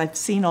for this, I've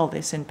seen all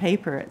this in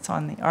paper, it's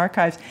on the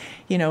archives,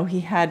 you know,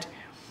 he had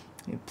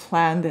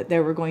planned that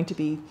there were going to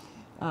be,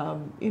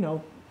 you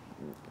know,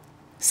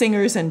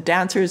 singers and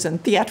dancers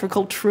and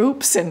theatrical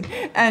troupes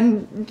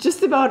and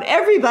just about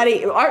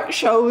everybody, art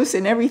shows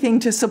and everything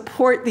to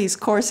support these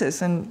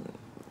courses. And,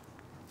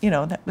 you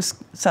know, that was,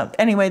 so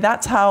anyway,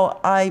 that's how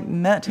I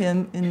met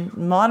him in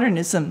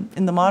modernism,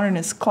 in the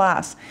modernist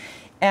class.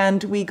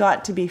 And we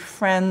got to be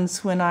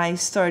friends when I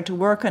started to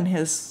work on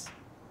his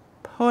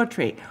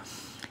poetry.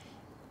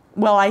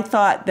 Well, I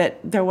thought that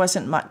there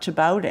wasn't much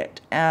about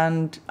it.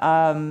 And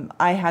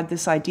I had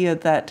this idea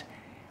that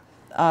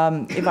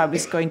if I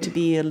was going to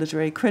be a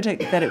literary critic,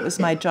 that it was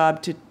my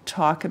job to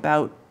talk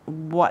about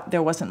what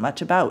there wasn't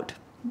much about.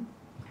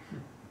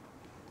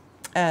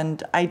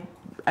 And I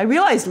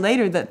realized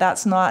later that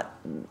that's not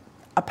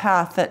a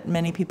path that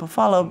many people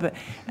follow,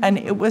 and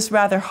it was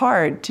rather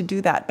hard to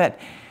do that, but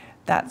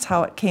that's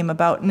how it came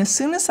about. And as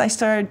soon as I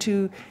started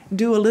to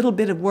do a little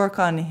bit of work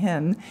on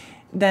him,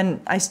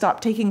 then I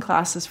stopped taking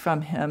classes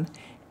from him,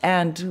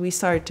 and we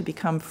started to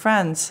become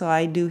friends. So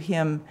I do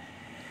him,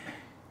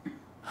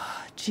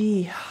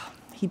 gee,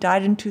 he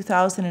died in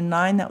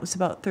 2009. That was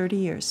about 30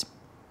 years.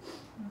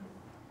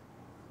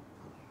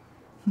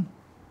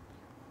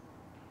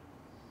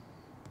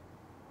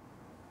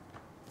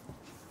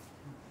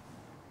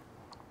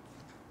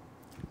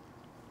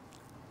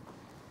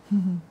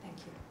 Thank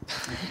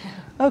you.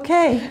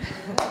 Okay.